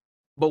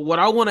 But what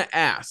I want to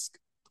ask,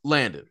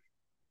 Landon,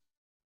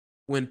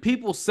 when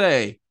people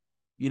say,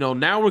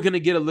 now we're going to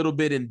get a little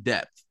bit in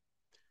depth.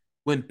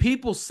 When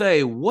people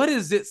say, what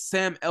is it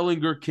Sam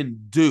Ehlinger can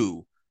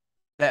do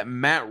that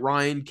Matt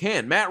Ryan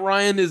can? Matt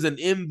Ryan is an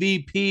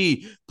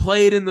MVP,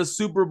 played in the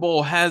Super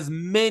Bowl, has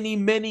many,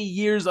 many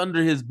years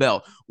under his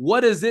belt.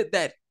 What is it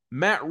that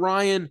Matt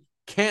Ryan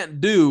can't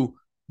do,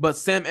 but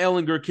Sam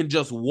Ehlinger can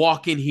just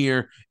walk in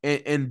here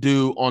and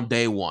do on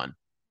day one?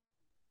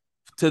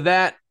 To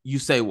that, you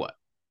say what?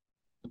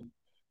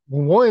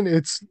 One,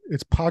 it's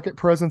pocket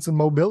presence and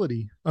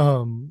mobility.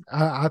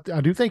 I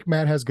do think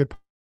Matt has good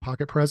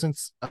pocket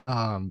presence.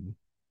 Sam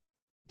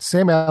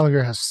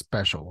Ehlinger has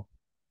special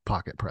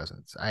pocket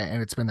presence,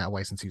 and it's been that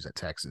way since he was at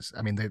Texas.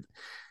 I mean,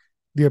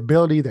 the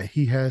ability that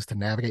he has to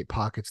navigate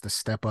pockets, to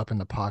step up in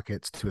the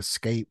pockets, to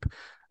escape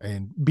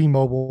and be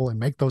mobile and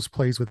make those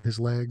plays with his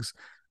legs.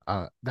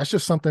 That's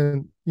just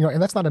something,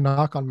 and that's not a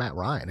knock on Matt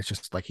Ryan. It's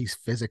just like he's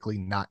physically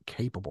not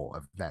capable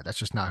of that. That's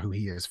just not who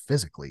he is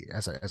physically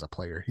as a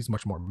player. He's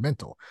much more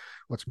mental.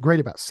 What's great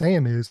about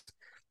Sam is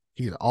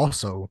he's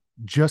also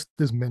just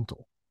as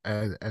mental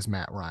as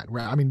Matt Ryan.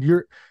 I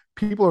mean,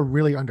 people are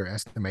really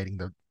underestimating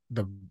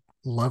the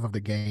love of the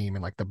game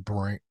and like the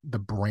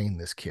brain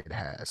this kid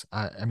has.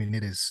 I mean,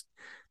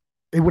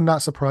 it would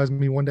not surprise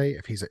me one day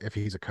if he's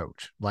a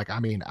coach. Like, I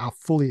mean, I'll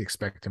fully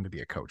expect him to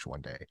be a coach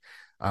one day.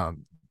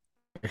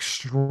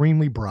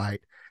 Extremely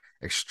bright,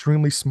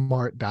 extremely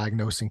smart,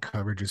 diagnosing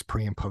coverages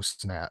pre and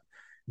post snap,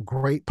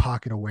 great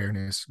pocket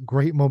awareness,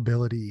 great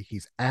mobility.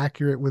 He's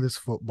accurate with his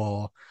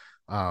football.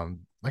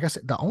 Like I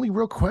said, the only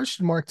real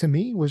question mark to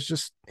me was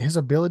just his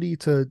ability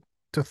to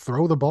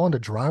throw the ball and to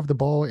drive the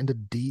ball into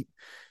deep,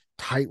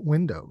 tight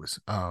windows.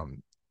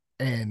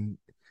 And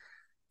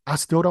I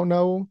still don't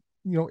know,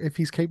 if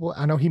he's capable.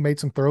 I know he made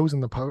some throws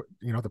in the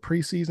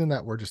preseason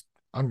that were just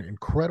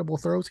incredible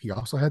throws. He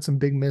also had some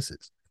big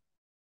misses.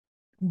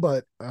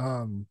 But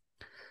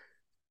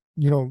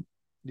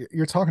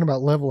you're talking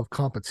about level of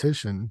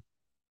competition.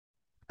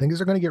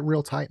 Things are going to get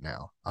real tight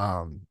now.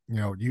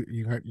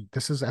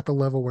 This is at the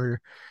level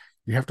where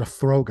you have to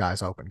throw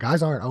guys open.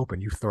 Guys aren't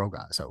open, you throw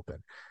guys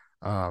open.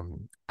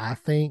 I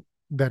think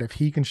that if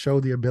he can show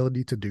the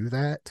ability to do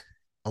that,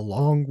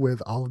 along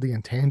with all of the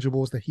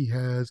intangibles that he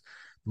has,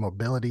 the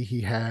mobility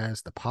he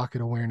has, the pocket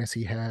awareness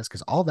he has,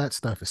 because all that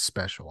stuff is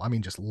special. I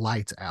mean, just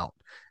lights out,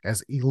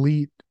 as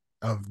elite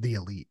of the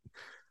elite.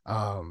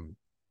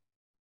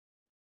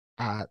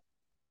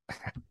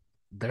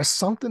 There's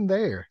something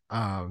there.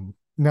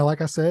 Now,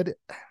 like I said,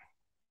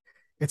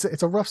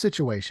 it's a rough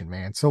situation,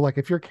 man. So like,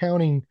 if you're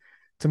counting,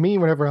 to me,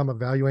 whenever I'm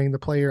evaluating the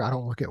player, I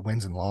don't look at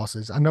wins and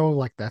losses. I know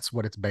like that's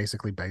what it's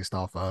basically based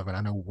off of, and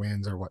I know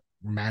wins are what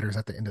matters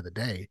at the end of the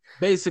day.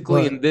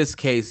 Basically, in this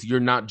case, you're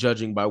not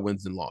judging by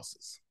wins and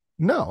losses.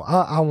 No,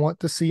 I want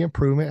to see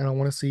improvement, and I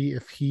want to see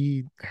if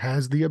he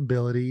has the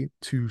ability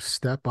to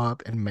step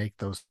up and make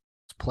those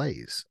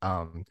plays.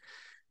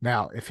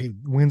 Now, if he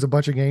wins a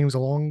bunch of games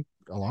along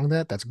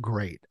that, that's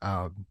great.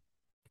 And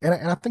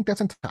I think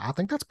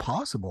that's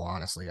possible.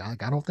 Honestly, I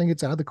don't think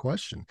it's out of the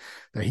question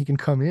that he can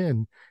come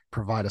in,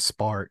 provide a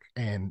spark,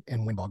 and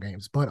win ball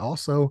games. But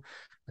also,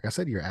 like I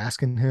said, you're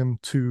asking him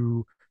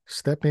to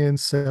step in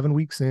 7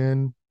 weeks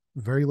in,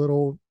 very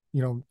little. I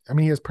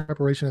mean, he has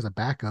preparation as a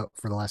backup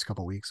for the last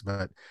couple of weeks,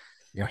 but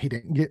he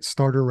didn't get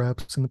starter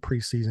reps in the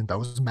preseason.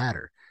 Those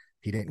matter.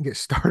 He didn't get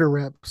starter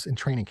reps in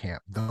training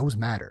camp. Those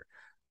matter.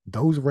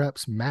 Those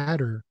reps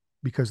matter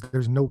because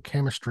there's no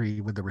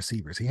chemistry with the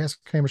receivers. He has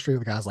chemistry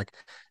with guys like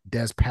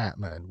Des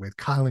Patman, with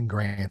Kylan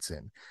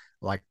Granson,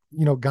 like,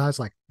 guys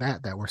like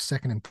that were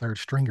second and third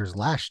stringers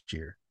last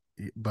year.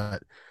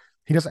 But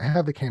he doesn't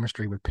have the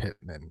chemistry with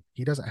Pittman.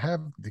 He doesn't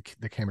have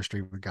the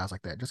chemistry with guys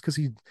like that just because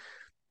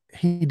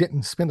he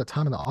didn't spend the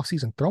time in the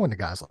offseason throwing to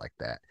guys like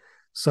that.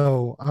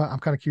 So I'm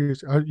kind of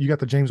curious. You got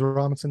the James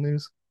Robinson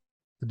news?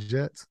 The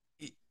Jets?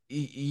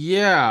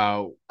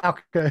 Yeah.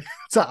 Okay.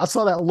 So I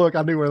saw that look.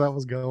 I knew where that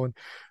was going.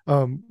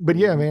 But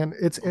yeah, man,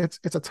 it's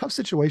a tough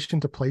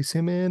situation to place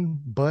him in.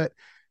 But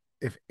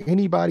if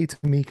anybody to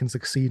me can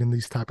succeed in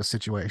these type of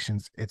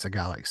situations, it's a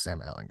guy like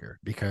Sam Ehlinger.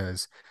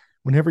 Because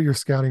whenever you're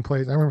scouting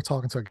plays, I remember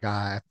talking to a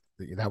guy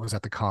that was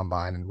at the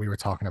combine, and we were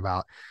talking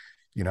about,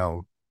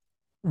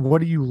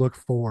 what do you look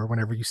for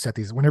whenever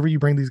you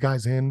bring these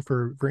guys in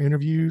for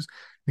interviews?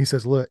 And he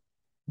says, look,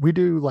 we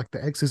do like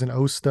the X's and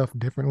O's stuff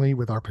differently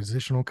with our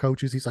positional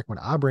coaches. He's like, when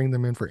I bring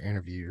them in for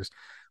interviews,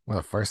 one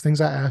of the first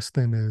things I ask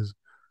them is,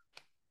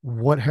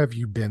 what have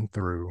you been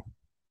through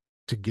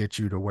to get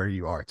you to where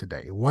you are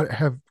today? What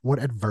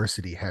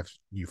adversity have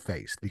you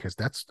faced? Because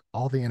that's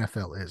all the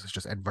NFL is. It's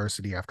just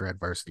adversity after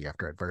adversity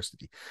after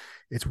adversity.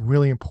 It's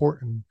really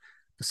important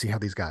to see how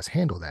these guys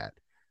handle that.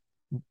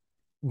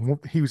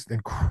 He was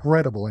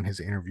incredible in his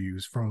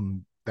interviews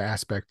from the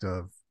aspect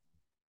of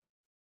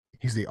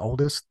he's the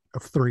oldest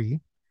of three.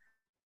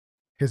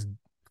 His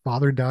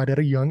father died at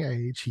a young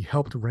age. He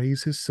helped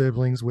raise his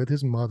siblings with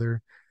his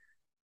mother.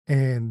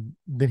 And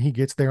then he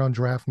gets there on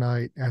draft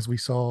night, as we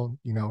saw,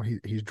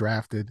 he's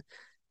drafted.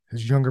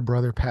 His younger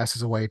brother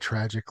passes away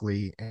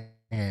tragically,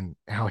 and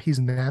how he's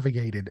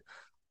navigated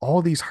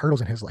all these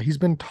hurdles in his life. He's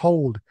been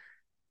told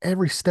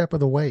every step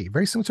of the way,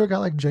 very similar to a guy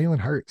like Jalen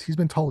Hurts. He's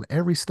been told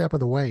every step of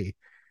the way,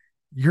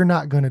 you're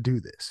not going to do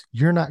this.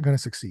 You're not going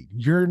to succeed.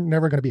 You're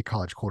never going to be a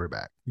college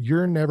quarterback.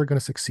 You're never going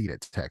to succeed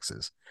at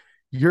Texas.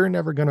 You're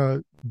never going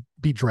to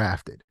be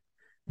drafted.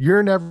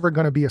 You're never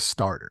going to be a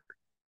starter.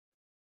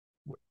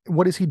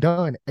 What has he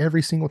done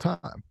every single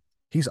time?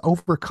 He's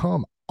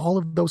overcome all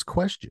of those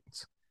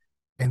questions.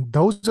 And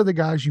those are the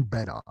guys you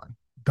bet on.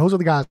 Those are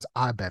the guys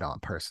I bet on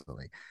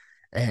personally.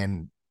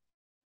 And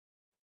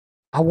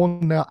I will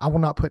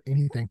not put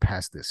anything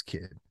past this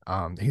kid.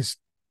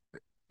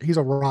 He's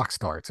a rock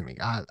star to me.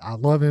 I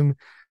love him.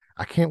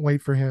 I can't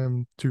wait for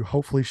him to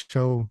hopefully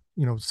show,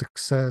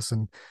 success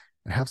and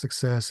have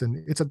success. And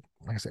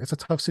like I said, it's a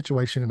tough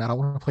situation, and I don't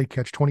want to play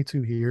catch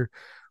 22 here,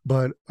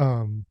 but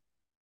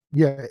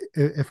yeah,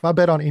 if I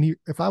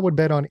would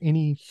bet on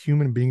any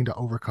human being to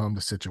overcome the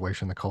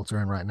situation the Colts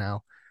are in right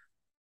now,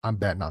 I'm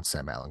betting on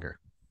Sam Ehlinger.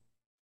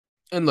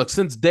 And look,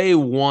 since day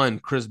one,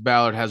 Chris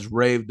Ballard has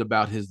raved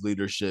about his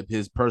leadership,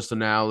 his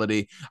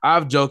personality.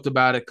 I've joked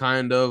about it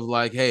kind of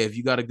like, hey, if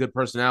you got a good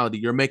personality,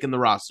 you're making the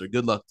roster.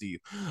 Good luck to you.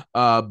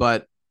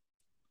 But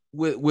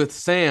with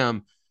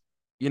Sam,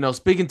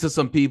 speaking to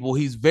some people,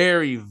 he's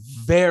very,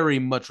 very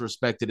much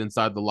respected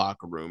inside the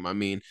locker room. I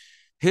mean,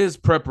 his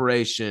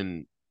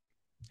preparation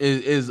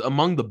is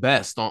among the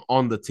best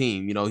on the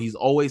team. He's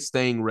always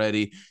staying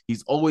ready.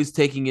 He's always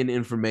taking in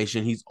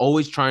information. He's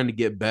always trying to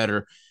get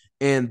better.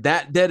 And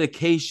that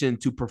dedication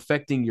to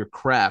perfecting your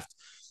craft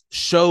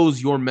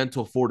shows your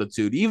mental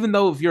fortitude. Even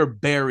though if you're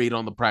buried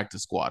on the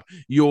practice squad,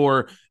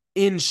 you're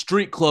in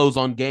street clothes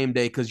on game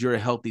day because you're a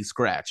healthy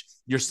scratch.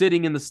 You're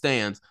sitting in the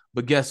stands,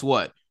 but guess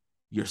what?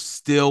 You're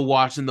still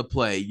watching the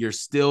play. You're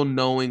still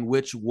knowing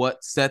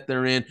what set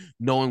they're in,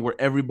 knowing where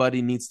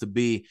everybody needs to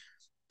be.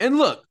 And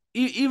look,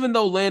 even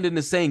though Landon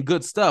is saying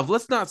good stuff,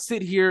 let's not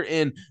sit here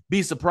and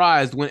be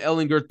surprised when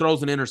Ehlinger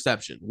throws an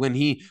interception, when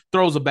he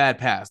throws a bad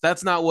pass.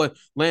 That's not what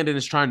Landon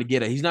is trying to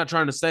get at. He's not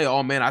trying to say,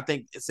 oh, man, I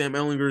think Sam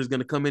Ehlinger is going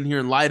to come in here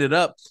and light it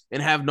up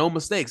and have no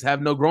mistakes,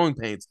 have no growing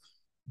pains.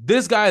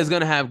 This guy is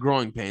going to have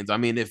growing pains. I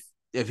mean,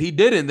 if he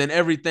didn't,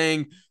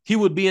 then he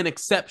would be an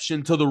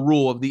exception to the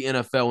rule of the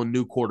NFL and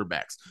new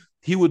quarterbacks.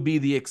 He would be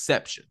the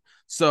exception.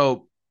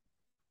 So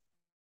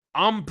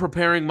I'm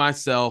preparing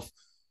myself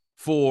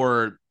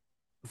for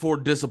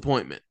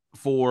disappointment,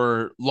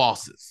 for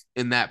losses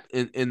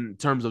in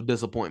terms of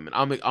disappointment.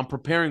 I'm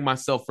preparing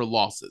myself for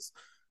losses,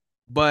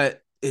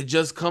 but it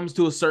just comes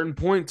to a certain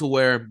point to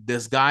where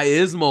this guy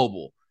is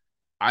mobile.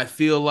 I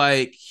feel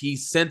like he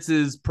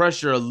senses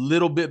pressure a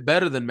little bit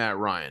better than Matt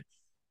Ryan.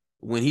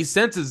 When he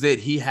senses it,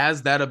 he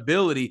has that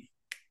ability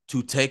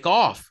to take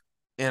off.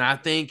 And I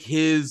think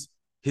his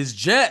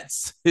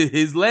jets,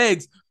 his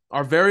legs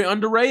are very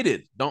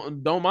underrated.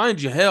 Don't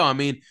mind you. Hell, I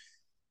mean,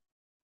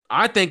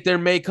 I think there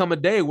may come a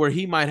day where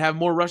he might have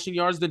more rushing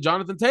yards than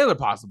Jonathan Taylor,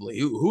 possibly.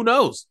 Who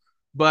knows?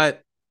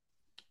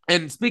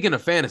 And speaking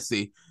of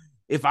fantasy,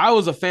 if I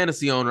was a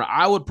fantasy owner,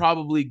 I would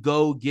probably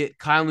go get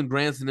Kylan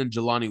Granson and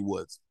Jelani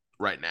Woods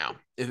right now.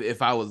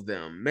 If I was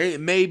them,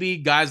 maybe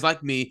guys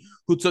like me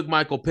who took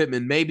Michael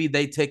Pittman, maybe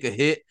they take a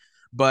hit,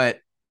 but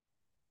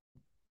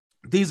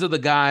these are the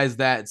guys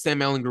that Sam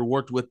Ehlinger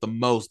worked with the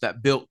most,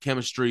 that built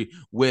chemistry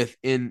with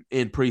in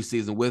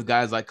preseason, with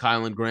guys like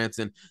Kylan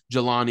Granson,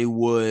 Jelani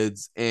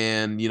Woods,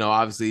 and,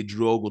 obviously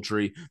Drew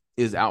Ogletree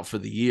is out for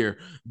the year.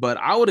 But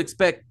I would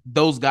expect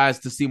those guys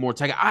to see more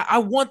targets. I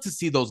want to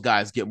see those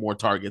guys get more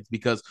targets,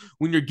 because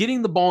when you're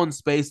getting the ball in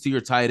space to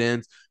your tight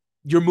ends,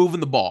 you're moving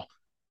the ball.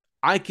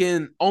 I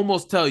can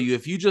almost tell you,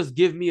 if you just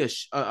give me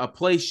a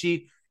play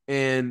sheet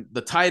and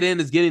the tight end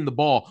is getting the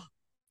ball,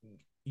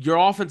 your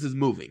offense is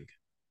moving.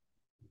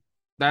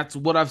 That's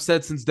what I've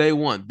said since day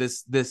one.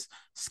 This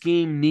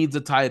scheme needs a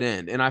tight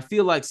end. And I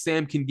feel like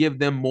Sam can give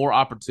them more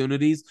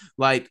opportunities,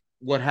 like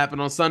what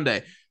happened on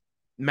Sunday.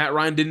 Matt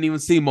Ryan didn't even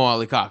see Mo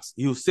Alley-Cox.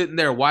 He was sitting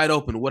there wide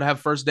open, would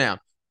have first down.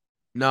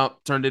 No,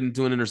 turned it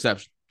into an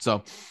interception.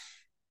 So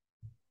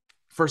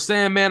for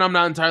Sam, man, I'm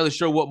not entirely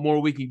sure what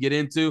more we can get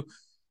into.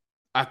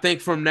 I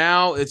think from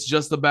now, it's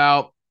just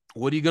about,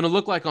 what are you going to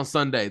look like on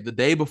Sunday? The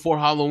day before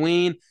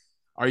Halloween?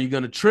 Are you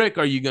going to trick?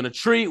 Are you going to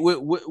treat?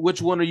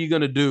 Which one are you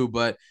going to do?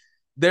 But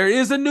there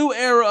is a new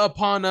era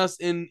upon us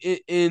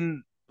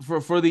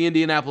for the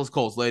Indianapolis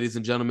Colts, ladies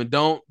and gentlemen.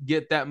 Don't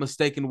get that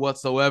mistaken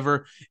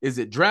whatsoever. Is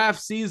it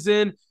draft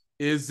season?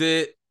 Is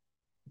it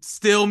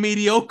still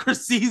mediocre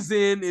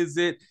season? Is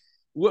it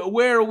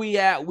where are we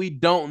at? We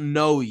don't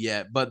know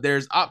yet, but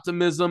there's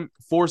optimism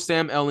for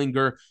Sam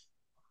Ehlinger.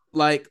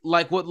 Like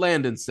what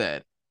Landon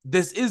said,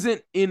 this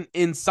isn't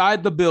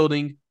inside the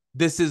building.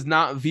 This is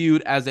not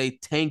viewed as a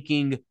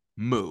tanking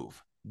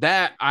move.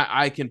 That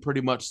I can pretty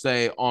much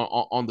say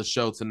on the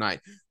show tonight.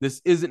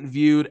 This isn't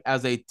viewed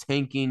as a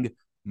tanking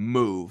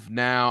move.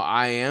 Now,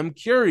 I am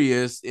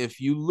curious,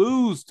 if you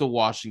lose to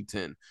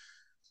Washington,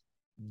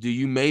 do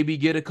you maybe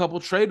get a couple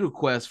trade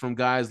requests from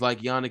guys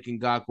like Yannick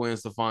Ngakoue and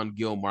Stephon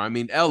Gilmore? I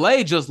mean,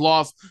 LA just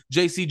lost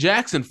JC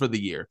Jackson for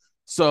the year.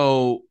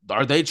 So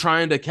are they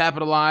trying to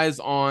capitalize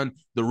on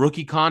the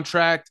rookie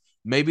contract?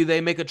 Maybe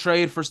they make a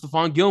trade for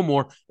Stephon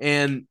Gilmore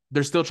and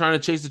they're still trying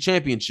to chase the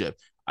championship.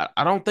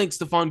 I don't think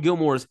Stephon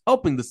Gilmore is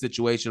helping the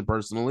situation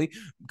personally,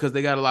 because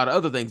they got a lot of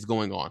other things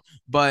going on.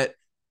 But,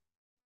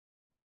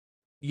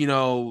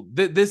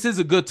 this is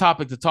a good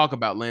topic to talk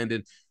about,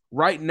 Landon.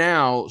 Right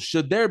now,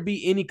 should there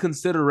be any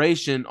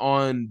consideration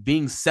on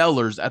being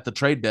sellers at the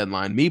trade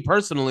deadline? Me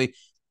personally,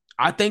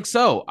 I think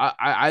so.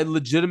 I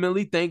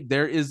legitimately think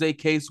there is a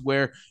case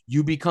where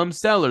you become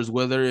sellers,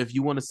 whether if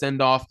you want to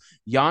send off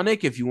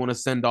Yannick, if you want to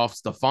send off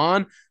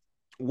Stephon.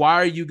 Why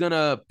are you going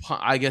to,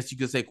 I guess you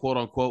could say, quote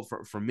unquote,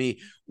 for me,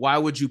 why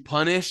would you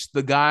punish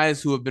the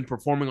guys who have been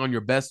performing on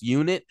your best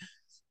unit?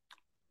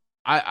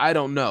 I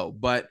don't know,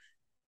 but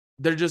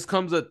there just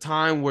comes a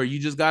time where you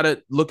just got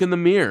to look in the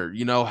mirror.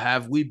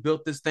 Have we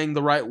built this thing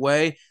the right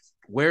way?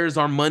 Where's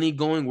our money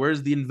going?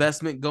 Where's the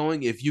investment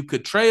going? If you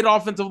could trade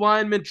offensive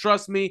linemen,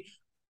 trust me,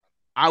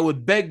 I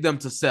would beg them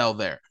to sell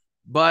there.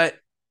 But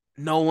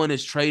no one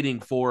is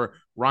trading for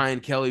Ryan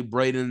Kelly,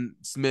 Braden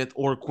Smith,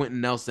 or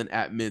Quentin Nelson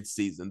at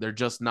midseason. They're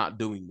just not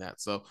doing that.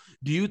 So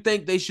do you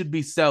think they should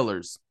be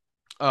sellers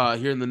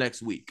here in the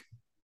next week?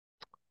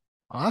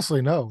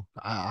 Honestly, no,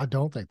 I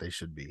don't think they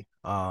should be.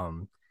 I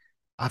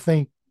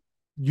think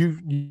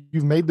you've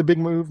made the big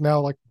move now.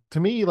 Like, to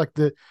me, like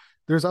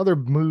there's other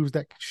moves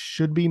that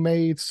should be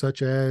made,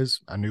 such as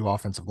a new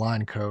offensive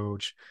line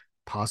coach,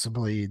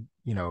 possibly,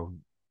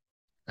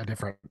 a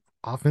different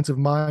offensive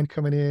mind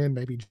coming in.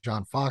 Maybe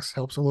John Fox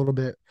helps a little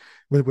bit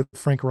with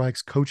Frank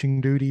Reich's coaching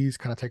duties,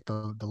 kind of take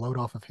the load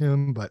off of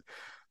him. But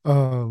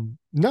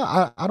no,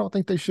 I don't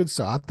think they should.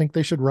 So I think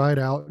they should ride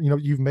out.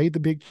 You've made the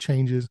big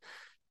changes,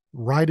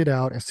 ride it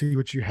out and see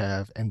what you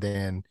have. And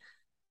then,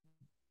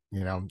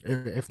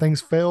 if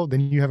things fail, then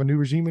you have a new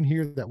regime in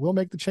here that will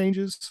make the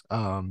changes.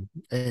 And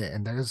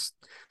there's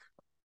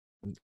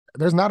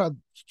not a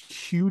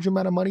huge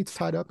amount of money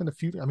tied up in the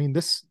future. I mean,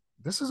 this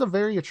is a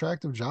very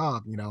attractive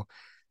job.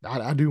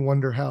 I do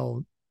wonder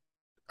how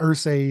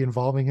Irsay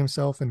involving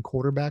himself in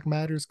quarterback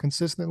matters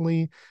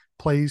consistently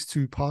plays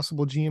to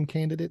possible GM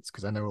candidates,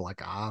 because I know,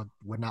 like, I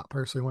would not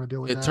personally want to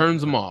deal with that. It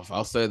turns them off.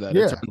 I'll say that.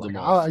 Yeah, it turns them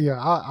off.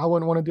 I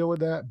wouldn't want to deal with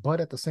that. But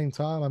at the same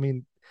time, I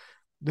mean,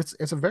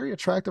 it's a very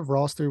attractive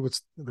roster.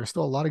 There's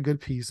still a lot of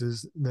good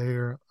pieces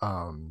there.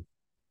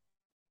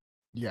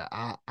 Yeah,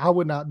 I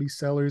would not be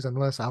sellers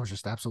unless I was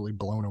just absolutely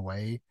blown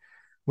away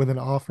with an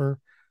offer.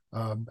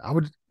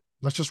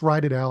 Let's just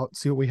ride it out,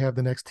 see what we have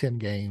the next 10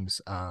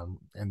 games,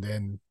 and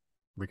then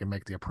we can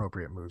make the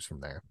appropriate moves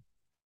from there.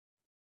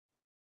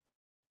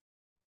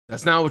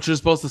 That's not what you're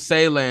supposed to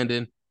say,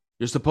 Landon.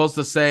 You're supposed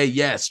to say,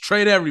 yes,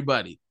 trade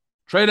everybody.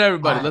 Trade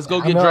everybody. Let's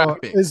go get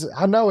draft picks.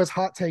 I know it's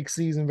hot take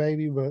season,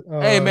 baby, but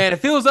hey, man,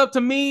 if it was up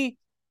to me,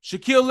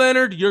 Shaquille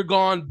Leonard, you're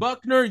gone.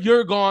 Buckner,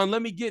 you're gone.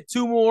 Let me get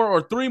 2 more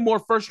or 3 more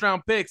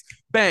first-round picks.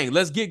 Bang,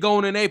 let's get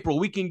going in April.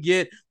 We can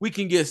get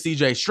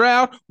C.J.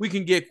 Stroud. We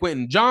can get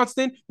Quentin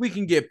Johnston. We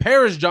can get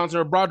Paris Johnson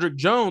or Broderick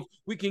Jones.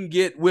 We can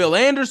get Will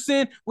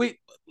Anderson.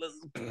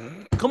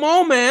 Come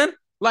on, man.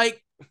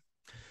 Like,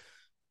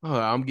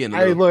 I'm getting.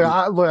 Hey, look,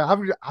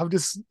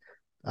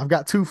 I've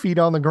got 2 feet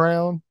on the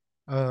ground.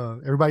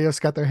 Everybody else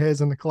got their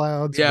heads in the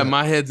clouds. Yeah,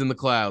 my head's in the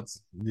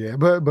clouds. Yeah,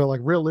 but like,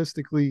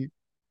 realistically,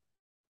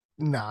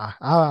 nah,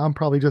 I'm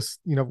probably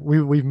just,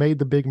 we've made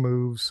the big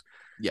moves.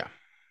 Yeah.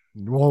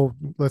 Well,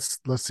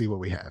 let's see what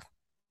we have.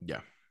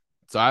 Yeah.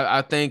 So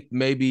I think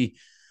maybe,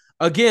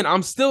 again,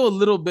 I'm still a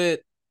little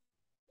bit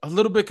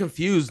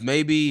confused.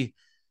 Maybe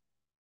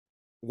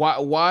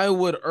why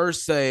would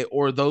Irsay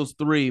or those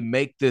 3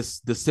 make this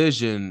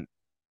decision?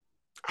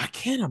 I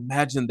can't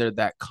imagine they're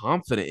that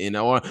confident in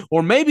it,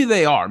 or maybe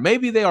they are.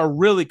 Maybe they are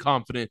really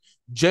confident,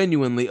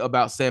 genuinely,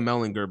 about Sam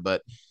Ehlinger,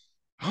 but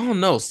I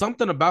don't know.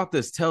 Something about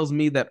this tells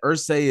me that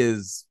Irsay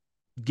is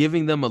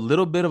giving them a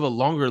little bit of a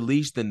longer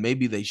leash than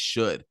maybe they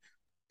should.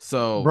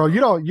 So, bro, you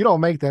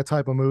don't make that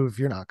type of move if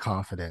you're not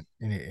confident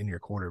in your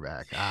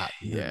quarterback.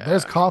 Yeah,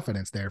 there's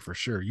confidence there for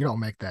sure. You don't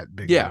make that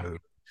big move,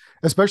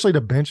 especially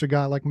to bench a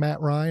guy like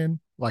Matt Ryan.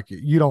 Like,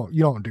 you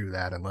don't do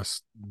that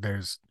unless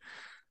there's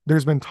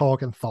been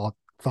talk and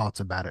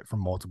thoughts about it for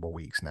multiple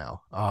weeks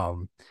now.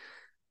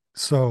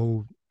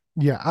 So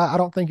yeah, I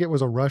don't think it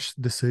was a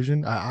rushed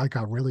decision. I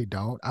really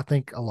don't. I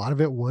think a lot of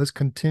it was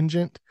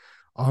contingent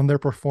on their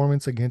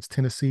performance against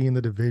Tennessee in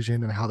the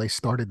division and how they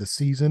started the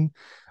season.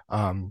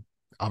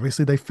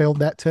 Obviously they failed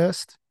that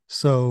test.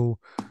 So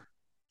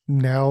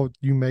now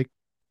you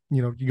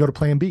go to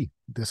plan B.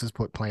 This is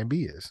what plan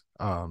B is.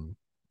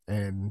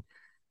 And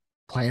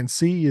plan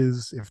C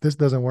is if this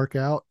doesn't work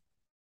out,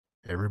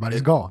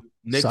 everybody's gone.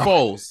 Nick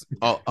Foles.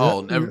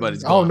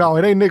 Everybody's gone. Oh no,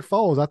 it ain't Nick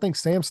Foles. I think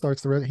Sam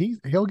starts the rest.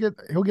 He'll get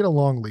a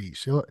long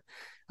leash.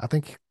 I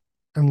think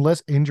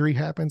unless injury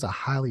happens, I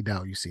highly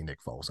doubt you see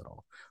Nick Foles at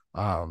all.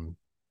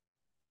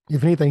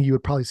 If anything, you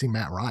would probably see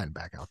Matt Ryan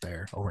back out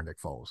there over Nick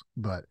Foles.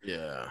 But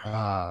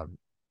yeah,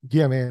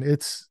 man,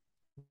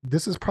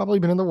 this has probably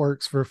been in the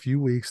works for a few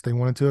weeks. They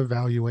wanted to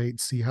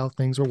evaluate, see how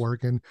things are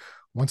working.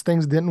 Once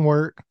things didn't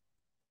work,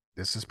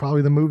 this is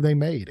probably the move they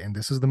made, and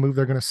this is the move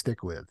they're going to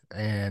stick with.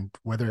 And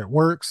whether it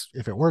works,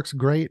 if it works,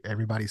 great.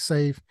 Everybody's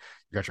safe.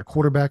 You got your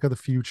quarterback of the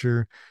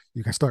future.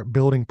 You can start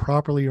building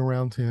properly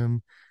around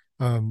him,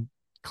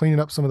 cleaning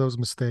up some of those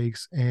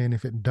mistakes. And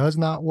if it does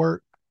not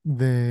work,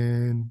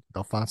 then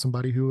they'll find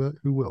somebody who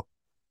will.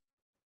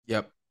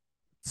 Yep.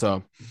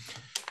 So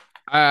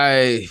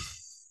I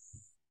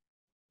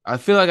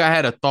feel like I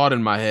had a thought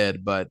in my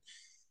head, but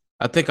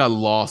I think I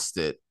lost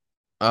it.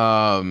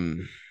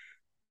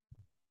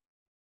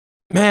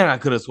 Man, I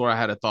could have swore I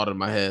had a thought in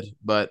my head,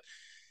 but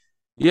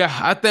yeah,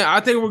 I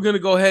think we're gonna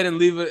go ahead and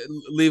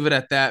leave it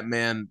at that,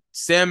 man.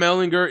 Sam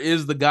Ehlinger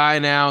is the guy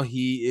now.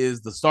 He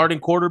is the starting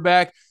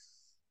quarterback.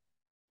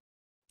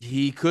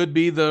 He could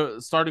be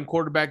the starting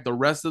quarterback the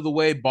rest of the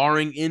way,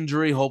 barring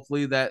injury.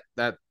 Hopefully that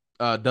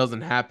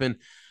doesn't happen.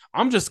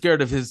 I'm just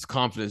scared of his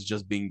confidence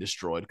just being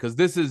destroyed, because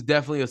this is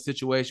definitely a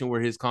situation where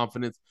his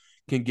confidence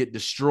can get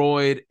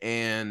destroyed,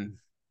 and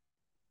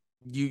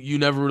you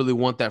never really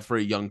want that for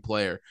a young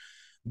player.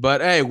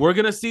 But hey, we're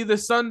going to see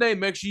this Sunday.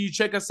 Make sure you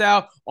check us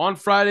out on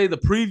Friday, the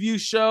preview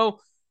show.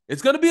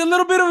 It's going to be a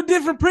little bit of a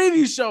different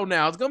preview show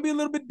now. It's going to be a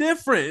little bit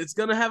different. It's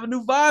going to have a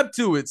new vibe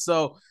to it.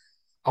 So,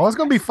 it's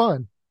going to be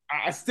fun.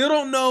 I still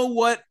don't know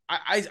what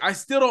I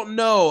still don't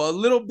know. A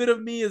little bit of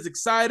me is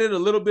excited. A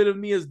little bit of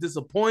me is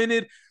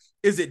disappointed.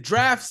 Is it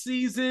draft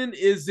season?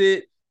 Is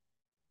it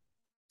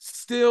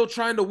still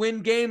trying to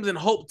win games and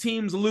hope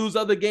teams lose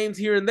other games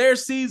here in their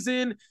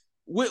season?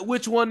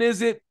 Which one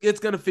is it? It's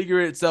going to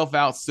figure itself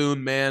out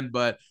soon, man.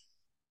 But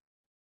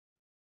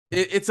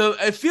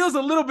it feels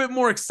a little bit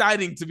more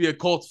exciting to be a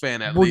Colts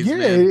fan, at least. Yeah,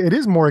 man. It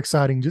is more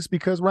exciting just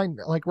because right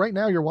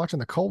now you're watching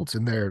the Colts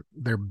and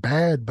they're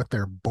bad, but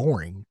they're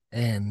boring.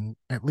 And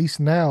at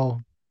least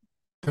now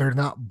they're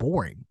not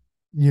boring.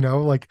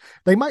 Like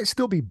they might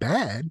still be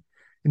bad,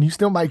 and you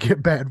still might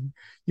get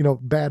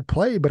bad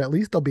play, but at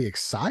least they'll be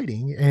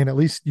exciting. And at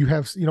least you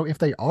have, if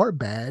they are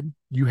bad,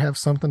 you have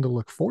something to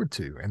look forward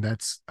to. And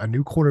that's a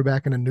new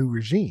quarterback and a new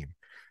regime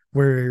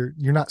where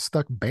you're not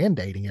stuck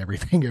band-aiding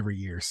everything every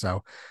year.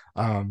 So,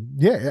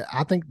 yeah,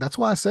 I think that's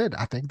why I said,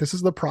 I think this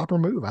is the proper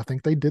move. I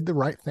think they did the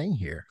right thing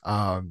here.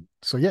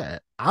 So yeah,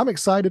 I'm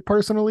excited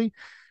personally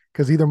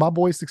because either my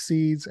boy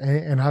succeeds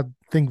and I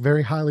think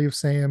very highly of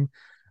Sam.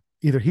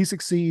 Either he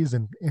succeeds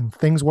and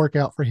things work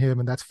out for him,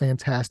 and that's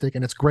fantastic,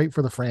 and it's great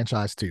for the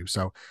franchise too.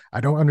 So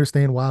I don't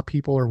understand why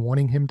people are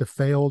wanting him to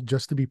fail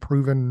just to be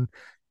proven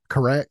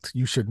correct.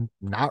 You should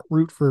not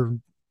root for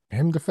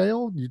him to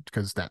fail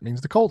because that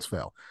means the Colts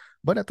fail.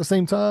 But at the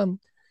same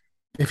time,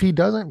 if he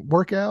doesn't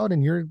work out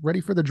and you're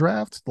ready for the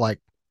draft, like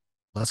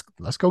let's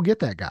go get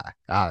that guy.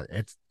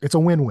 It's a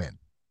win-win.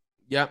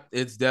 Yep,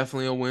 it's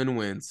definitely a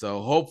win-win.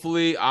 So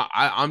hopefully,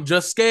 I'm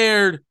just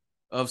scared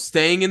of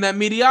staying in that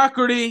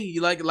mediocrity,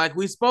 like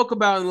we spoke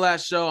about in the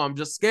last show. I'm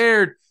just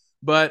scared.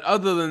 But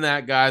other than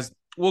that, guys,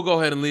 we'll go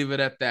ahead and leave it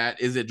at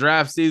that. Is it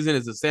draft season?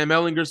 Is it Sam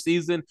Ehlinger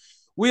season?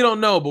 We don't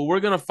know, but we're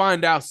going to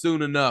find out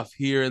soon enough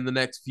here in the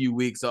next few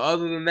weeks. So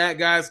other than that,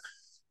 guys,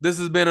 this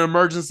has been an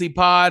emergency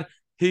pod.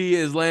 He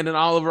is Landon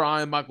Oliver.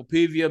 I am Michael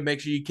Pivia.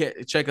 Make sure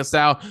you check us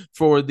out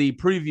for the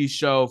preview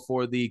show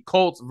for the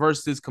Colts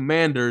versus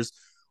Commanders.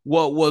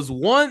 What was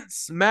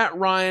once Matt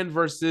Ryan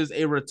versus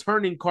a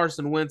returning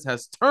Carson Wentz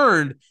has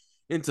turned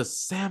into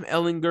Sam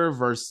Ehlinger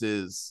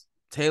versus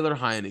Taylor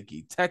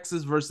Heineke.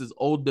 Texas versus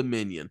Old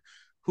Dominion.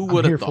 Who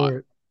would have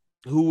thought?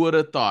 Who would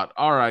have thought?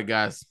 All right,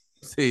 guys.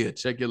 See ya.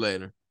 Check you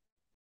later.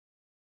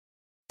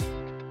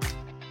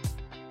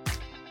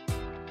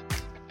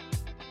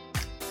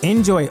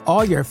 Enjoy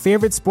all your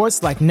favorite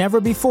sports like never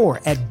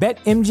before at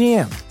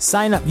BetMGM.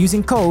 Sign up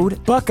using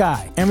code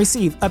Buckeye and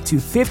receive up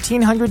to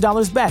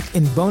 $1,500 back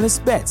in bonus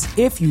bets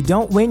if you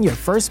don't win your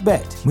first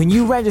bet. When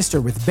you register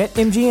with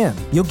BetMGM,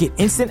 you'll get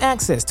instant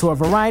access to a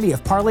variety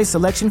of parlay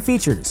selection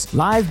features,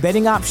 live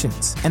betting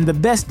options, and the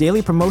best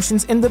daily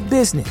promotions in the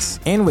business.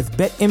 And with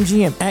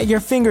BetMGM at your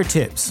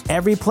fingertips,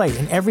 every play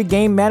and every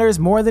game matters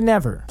more than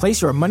ever.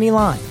 Place your money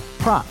line,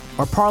 prop,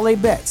 or parlay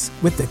bets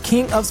with the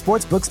king of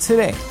sportsbooks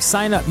today.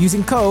 Sign up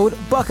using code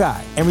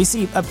Buckeye and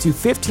receive up to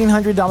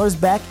 $1,500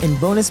 back in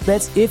bonus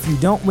bets if you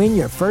don't win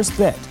your first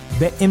bet.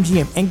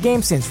 BetMGM and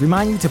GameSense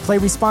remind you to play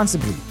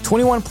responsibly.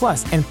 21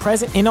 plus and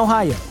present in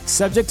Ohio,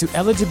 subject to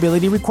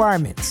eligibility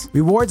requirements.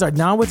 Rewards are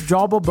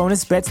non-withdrawable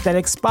bonus bets that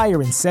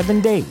expire in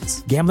 7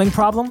 days. Gambling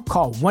problem?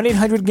 Call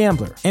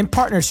 1-800-GAMBLER. In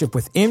partnership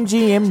with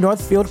MGM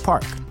Northfield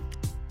Park.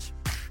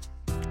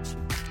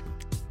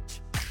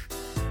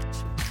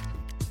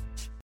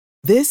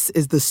 This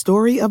is the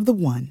story of the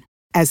one.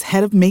 As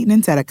head of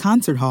maintenance at a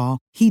concert hall,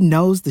 he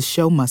knows the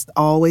show must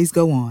always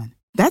go on.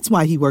 That's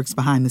why he works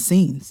behind the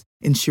scenes,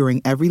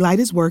 ensuring every light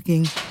is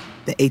working,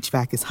 the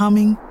HVAC is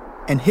humming,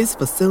 and his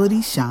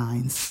facility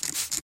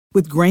shines.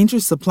 With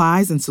Grainger's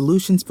supplies and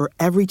solutions for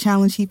every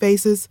challenge he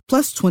faces,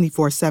 plus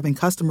 24/7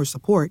 customer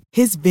support,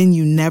 his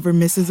venue never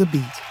misses a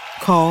beat.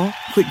 Call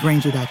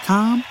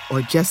quickgrainger.com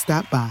or just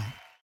stop by.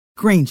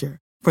 Grainger,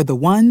 for the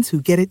ones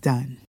who get it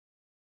done.